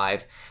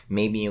 75.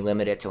 Maybe you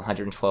limit it to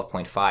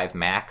 112.5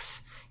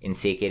 max in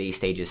CKD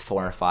stages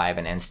 4 and 5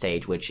 and end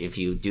stage, which if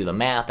you do the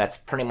math, that's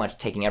pretty much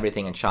taking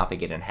everything and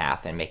chopping it in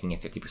half and making a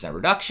 50%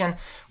 reduction,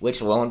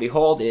 which lo and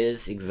behold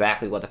is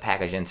exactly what the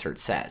package insert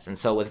says. And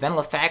so with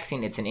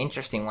venlafaxine, it's an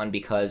interesting one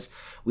because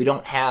we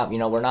don't have,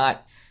 we're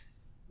not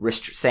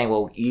saying,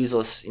 well,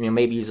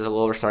 maybe use a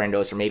lower starting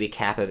dose or maybe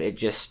cap it.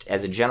 Just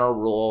as a general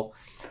rule,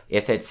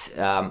 if it's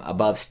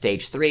above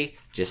stage 3,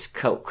 just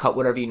cut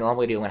whatever you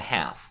normally do in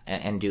half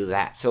and do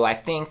that. So I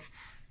think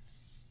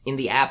in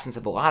the absence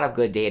of a lot of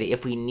good data,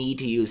 if we need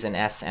to use an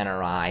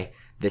SNRI,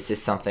 this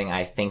is something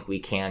I think we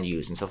can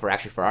use. And so for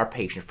our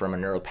patient, from a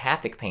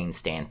neuropathic pain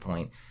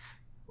standpoint,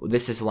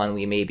 this is one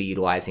we may be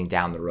utilizing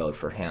down the road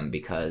for him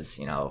because,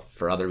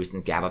 for other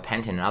reasons,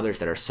 gabapentin and others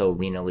that are so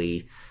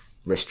renally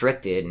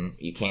restricted and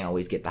you can't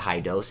always get the high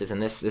doses,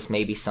 and this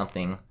may be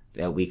something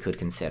that we could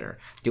consider.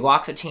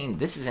 Fluoxetine,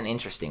 this is an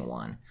interesting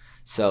one.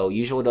 So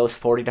usual dose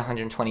 40 to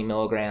 120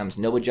 milligrams,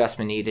 no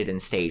adjustment needed in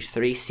stage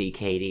 3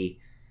 CKD.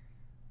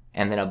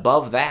 And then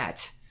above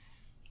that,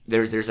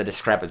 there's a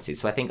discrepancy.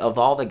 So I think of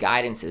all the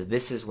guidances,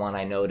 this is one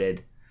I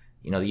noted.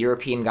 The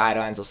European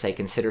guidelines will say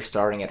consider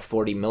starting at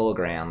 40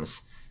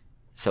 milligrams.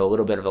 So a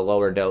little bit of a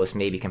lower dose,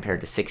 maybe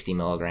compared to 60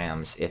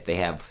 milligrams if they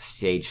have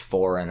stage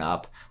 4 and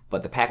up.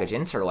 But the package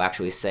insert will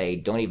actually say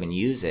don't even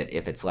use it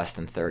if it's less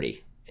than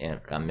 30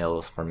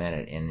 mils per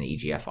minute in the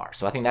EGFR.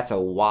 So I think that's a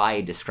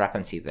wide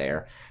discrepancy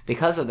there.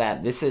 Because of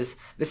that,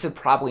 this would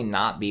probably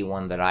not be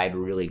one that I'd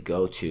really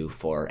go to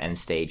for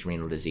end-stage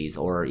renal disease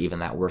or even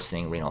that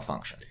worsening renal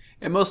function.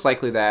 And most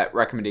likely that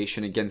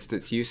recommendation against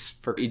its use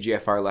for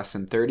EGFR less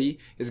than 30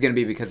 is going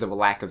to be because of a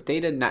lack of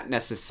data, not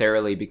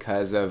necessarily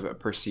because of a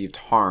perceived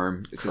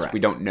harm. It's just we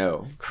don't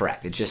know.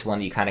 Correct. It's just one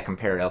that you kind of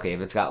compare, okay,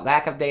 if it's got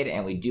lack of data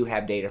and we do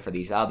have data for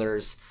these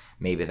others,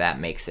 maybe that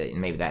makes it, and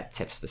maybe that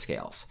tips the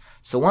scales.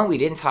 So one we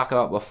didn't talk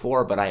about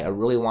before, but I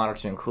really wanted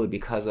to include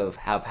because of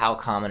how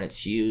common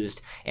it's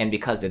used and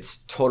because it's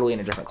totally in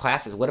a different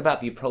class is what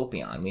about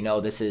bupropion? We know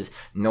this is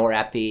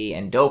norepi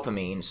and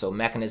dopamine, so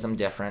mechanism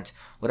different.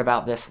 What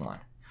about this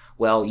one?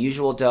 Well,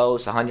 usual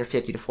dose,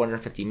 150 to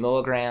 450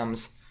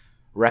 milligrams.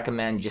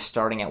 Recommend just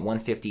starting at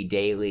 150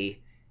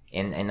 daily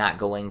and not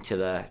going to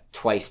the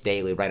twice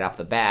daily right off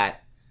the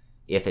bat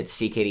if it's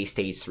CKD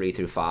stage 3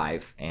 through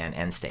 5 and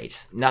end stage.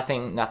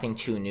 Nothing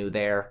too new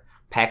there.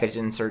 Package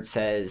insert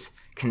says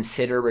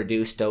consider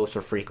reduced dose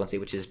or frequency,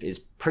 which is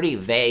pretty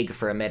vague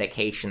for a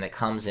medication that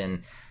comes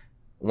in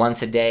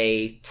once a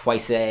day,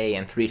 twice a day,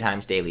 and 3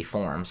 times daily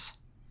forms.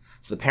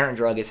 So the parent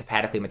drug is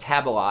hepatically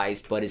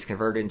metabolized, but is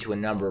converted into a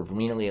number of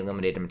renally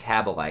eliminated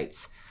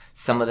metabolites.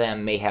 Some of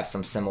them may have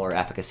some similar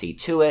efficacy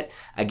to it.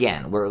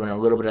 Again, we're in a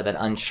little bit of that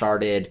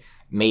uncharted,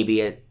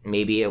 maybe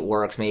it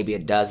works, maybe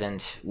it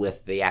doesn't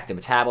with the active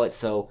metabolites,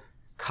 so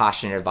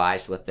caution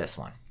advised with this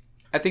one.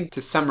 I think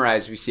to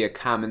summarize, we see a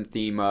common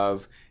theme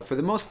of, for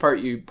the most part,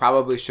 you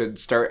probably should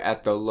start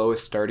at the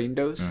lowest starting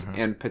dose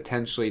and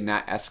potentially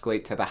not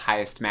escalate to the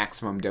highest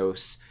maximum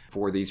dose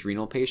for these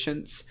renal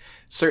patients.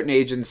 Certain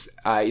agents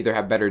either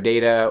have better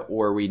data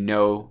or we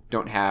know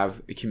don't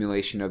have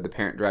accumulation of the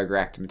parent drug or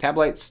active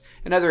metabolites.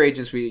 And other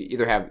agents we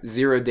either have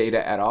zero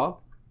data at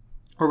all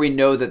or we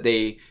know that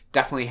they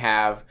definitely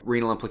have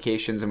renal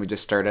implications and we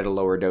just start at a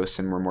lower dose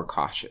and we're more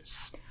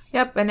cautious.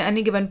 Yep, and at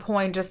any given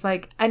point, just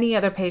like any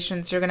other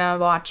patients, you're going to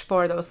watch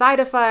for those side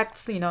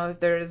effects, if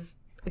there's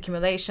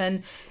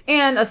accumulation,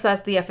 and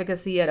assess the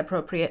efficacy at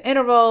appropriate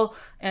interval,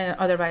 and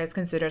otherwise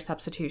consider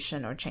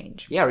substitution or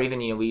change. Yeah, or even,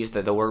 we use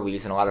the word we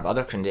use in a lot of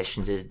other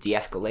conditions is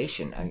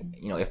de-escalation.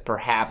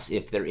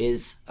 If there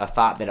is a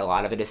thought that a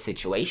lot of it is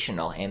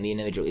situational and the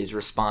individual is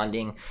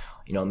responding,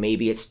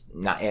 maybe it's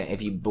not,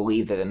 if you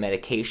believe that the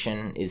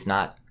medication is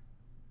not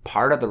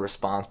part of the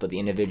response, but the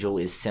individual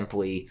is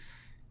simply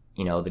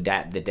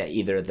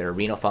either their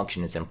renal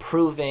function is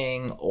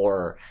improving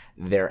or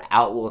their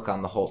outlook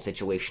on the whole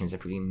situation is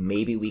improving,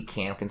 maybe we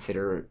can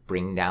consider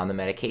bringing down the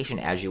medication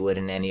as you would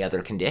in any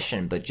other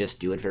condition, but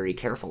just do it very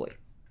carefully.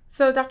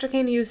 So, Dr.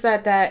 Kane, you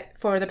said that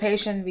for the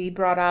patient we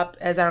brought up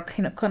as our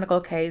clinical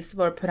case,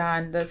 we're put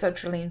on the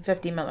sertraline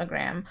 50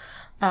 milligram.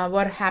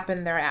 What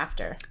happened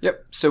thereafter?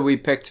 Yep. So we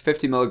picked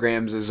 50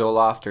 milligrams of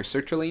Zoloft or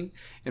sertraline.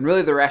 And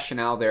really the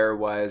rationale there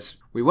was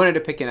we wanted to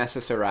pick an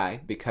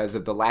SSRI because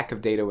of the lack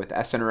of data with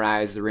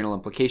SNRIs, the renal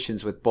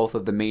implications with both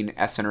of the main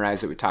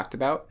SNRIs that we talked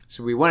about.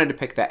 So we wanted to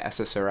pick that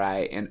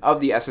SSRI. And of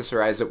the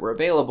SSRIs that were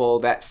available,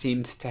 that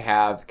seemed to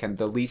have kind of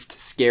the least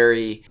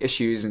scary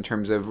issues in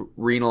terms of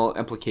renal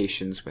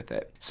implications with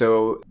it.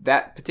 So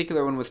that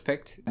particular one was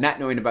picked, not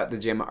knowing about the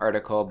JAMA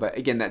article. But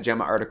again, that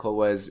JAMA article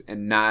was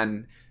in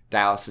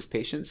non-dialysis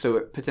patients, so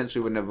it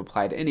potentially wouldn't have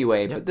applied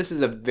anyway. Yep. But this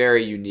is a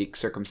very unique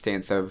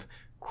circumstance of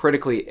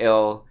critically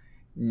ill,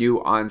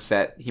 new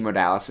onset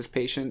hemodialysis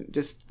patient.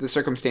 Just the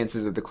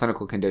circumstances of the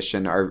clinical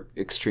condition are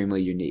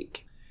extremely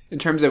unique. In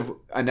terms of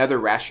another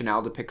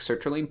rationale to pick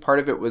sertraline, part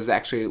of it was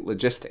actually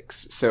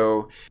logistics.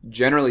 So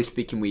generally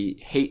speaking, we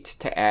hate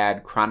to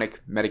add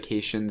chronic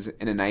medications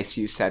in an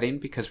ICU setting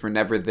because we're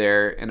never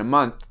there in a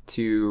month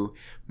to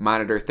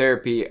monitor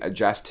therapy,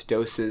 adjust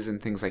doses,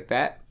 and things like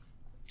that.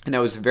 And I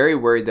was very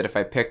worried that if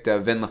I picked a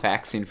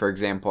venlafaxine, for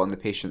example, and the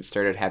patient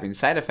started having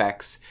side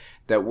effects,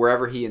 that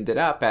wherever he ended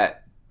up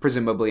at,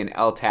 presumably an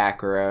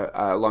LTAC or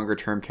a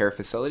longer-term care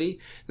facility,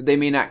 that they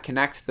may not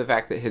connect the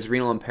fact that his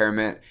renal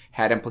impairment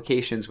had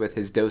implications with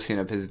his dosing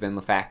of his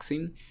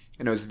venlafaxine.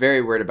 And I was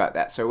very worried about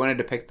that. So I wanted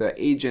to pick the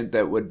agent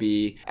that would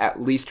be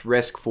at least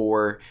risk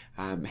for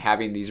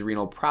having these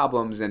renal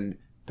problems and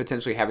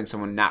potentially having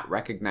someone not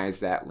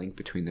recognize that link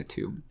between the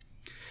two.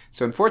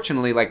 So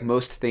unfortunately, like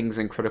most things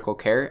in critical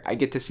care, I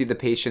get to see the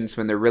patients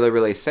when they're really,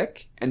 really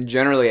sick. And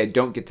generally, I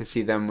don't get to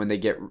see them when they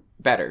get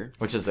better.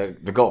 Which is the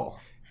goal.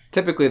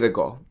 Typically the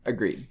goal.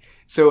 Agreed.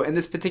 So in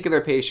this particular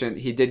patient,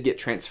 he did get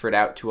transferred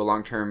out to a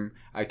long-term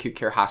acute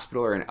care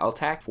hospital or an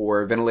LTAC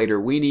for ventilator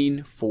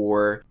weaning,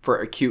 for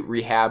acute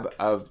rehab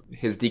of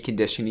his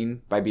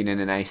deconditioning by being in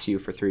an ICU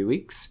for 3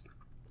 weeks.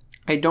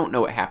 I don't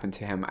know what happened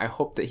to him. I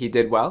hope that he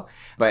did well,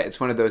 but it's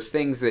one of those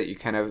things that you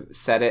kind of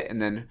set it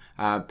and then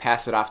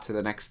pass it off to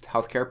the next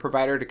healthcare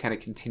provider to kind of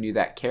continue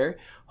that care,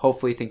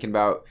 hopefully thinking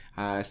about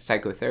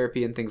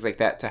psychotherapy and things like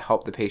that to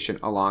help the patient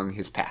along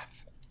his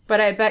path. But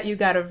I bet you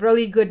got a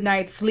really good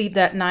night's sleep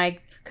that night,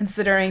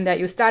 considering that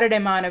you started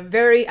him on a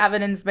very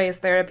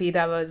evidence-based therapy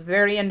that was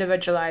very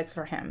individualized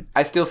for him.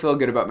 I still feel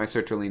good about my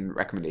sertraline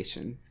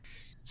recommendation.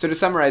 So to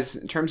summarize,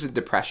 in terms of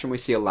depression, we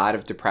see a lot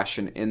of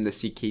depression in the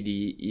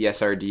CKD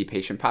ESRD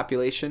patient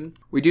population.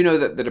 We do know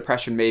that the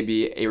depression may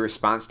be a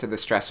response to the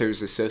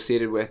stressors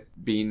associated with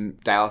being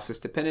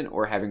dialysis dependent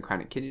or having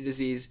chronic kidney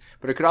disease,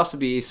 but it could also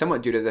be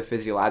somewhat due to the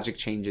physiologic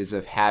changes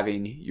of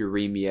having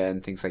uremia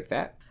and things like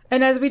that.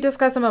 And as we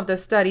discuss some of the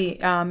study,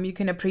 you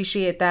can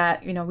appreciate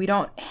that, we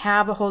don't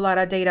have a whole lot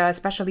of data,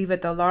 especially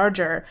with the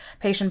larger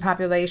patient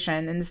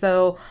population. And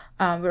so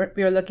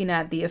we're looking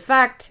at the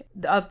effect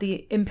of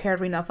the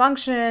impaired renal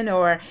function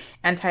or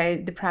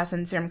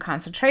antidepressant serum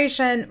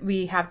concentration.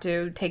 We have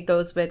to take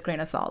those with a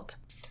grain of salt.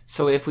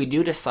 So if we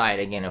do decide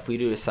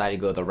to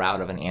go the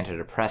route of an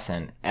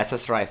antidepressant,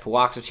 SSRI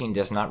fluoxetine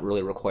does not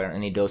really require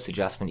any dose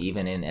adjustment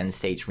even in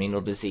end-stage renal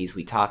disease.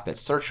 We talked that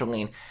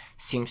sertraline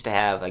seems to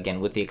have,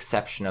 again, with the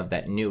exception of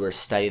that newer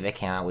study that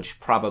came out, which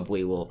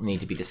probably will need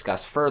to be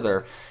discussed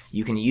further,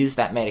 you can use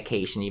that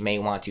medication. You may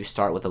want to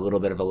start with a little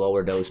bit of a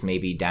lower dose,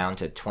 maybe down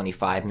to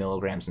 25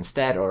 milligrams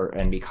instead,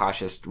 and be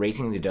cautious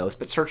raising the dose,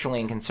 but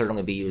sertraline can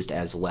certainly be used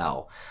as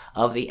well.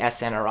 Of the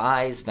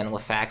SNRIs,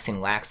 venlafaxine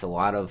lacks a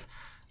lot of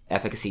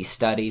efficacy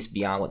studies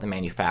beyond what the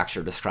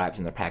manufacturer describes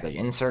in their package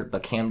insert,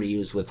 but can be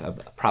used with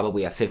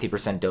probably a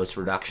 50% dose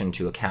reduction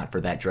to account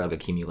for that drug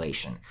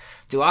accumulation.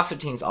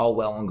 Duloxetine's all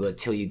well and good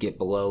till you get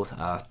below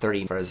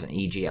 30 as an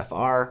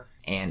EGFR,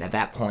 and at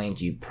that point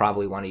you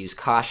probably want to use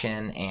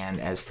caution, and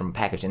as from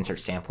package insert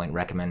standpoint,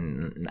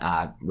 recommend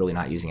really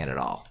not using it at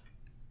all.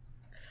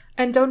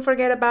 And don't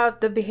forget about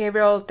the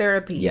behavioral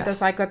therapy, yes. The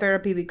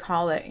psychotherapy we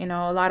call it.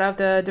 A lot of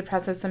the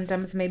depressive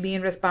symptoms may be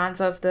in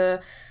response of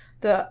the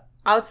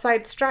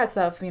outside stress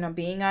of,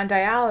 being on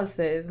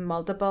dialysis,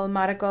 multiple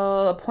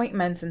medical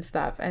appointments and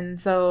stuff.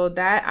 And so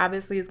that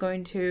obviously is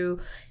going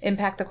to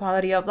impact the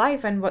quality of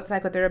life. And what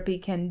psychotherapy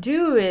can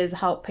do is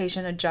help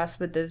patient adjust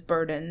with this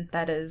burden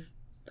that is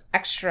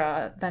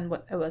extra than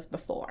what it was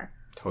before.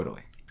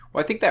 Totally.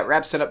 Well, I think that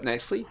wraps it up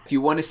nicely. If you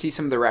want to see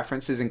some of the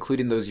references,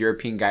 including those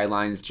European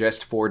guidelines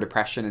just for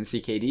depression and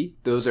CKD,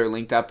 those are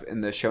linked up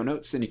in the show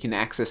notes, and you can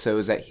access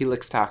those at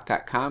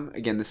helixtalk.com.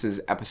 Again, this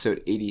is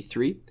episode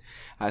 83.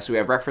 So we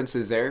have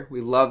references there. We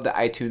love the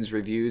iTunes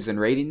reviews and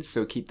ratings,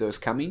 so keep those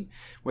coming.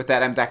 With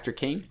that, I'm Dr.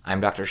 King. I'm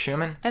Dr.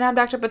 Schumann. And I'm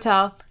Dr.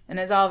 Patel. And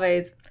as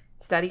always,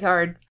 study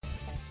hard.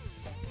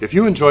 If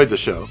you enjoyed the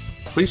show,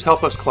 please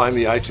help us climb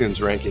the iTunes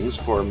rankings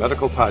for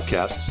medical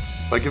podcasts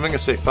by giving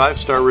us a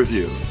 5-star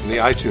review in the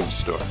iTunes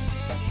store.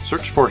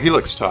 Search for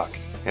Helix Talk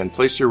and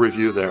place your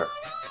review there.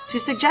 To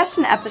suggest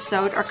an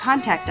episode or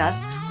contact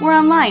us, we're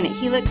online at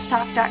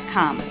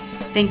helixtalk.com.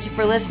 Thank you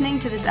for listening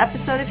to this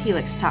episode of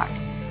Helix Talk.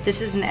 This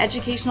is an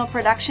educational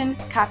production,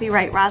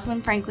 copyright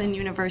Rosalind Franklin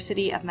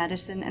University of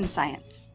Medicine and Science.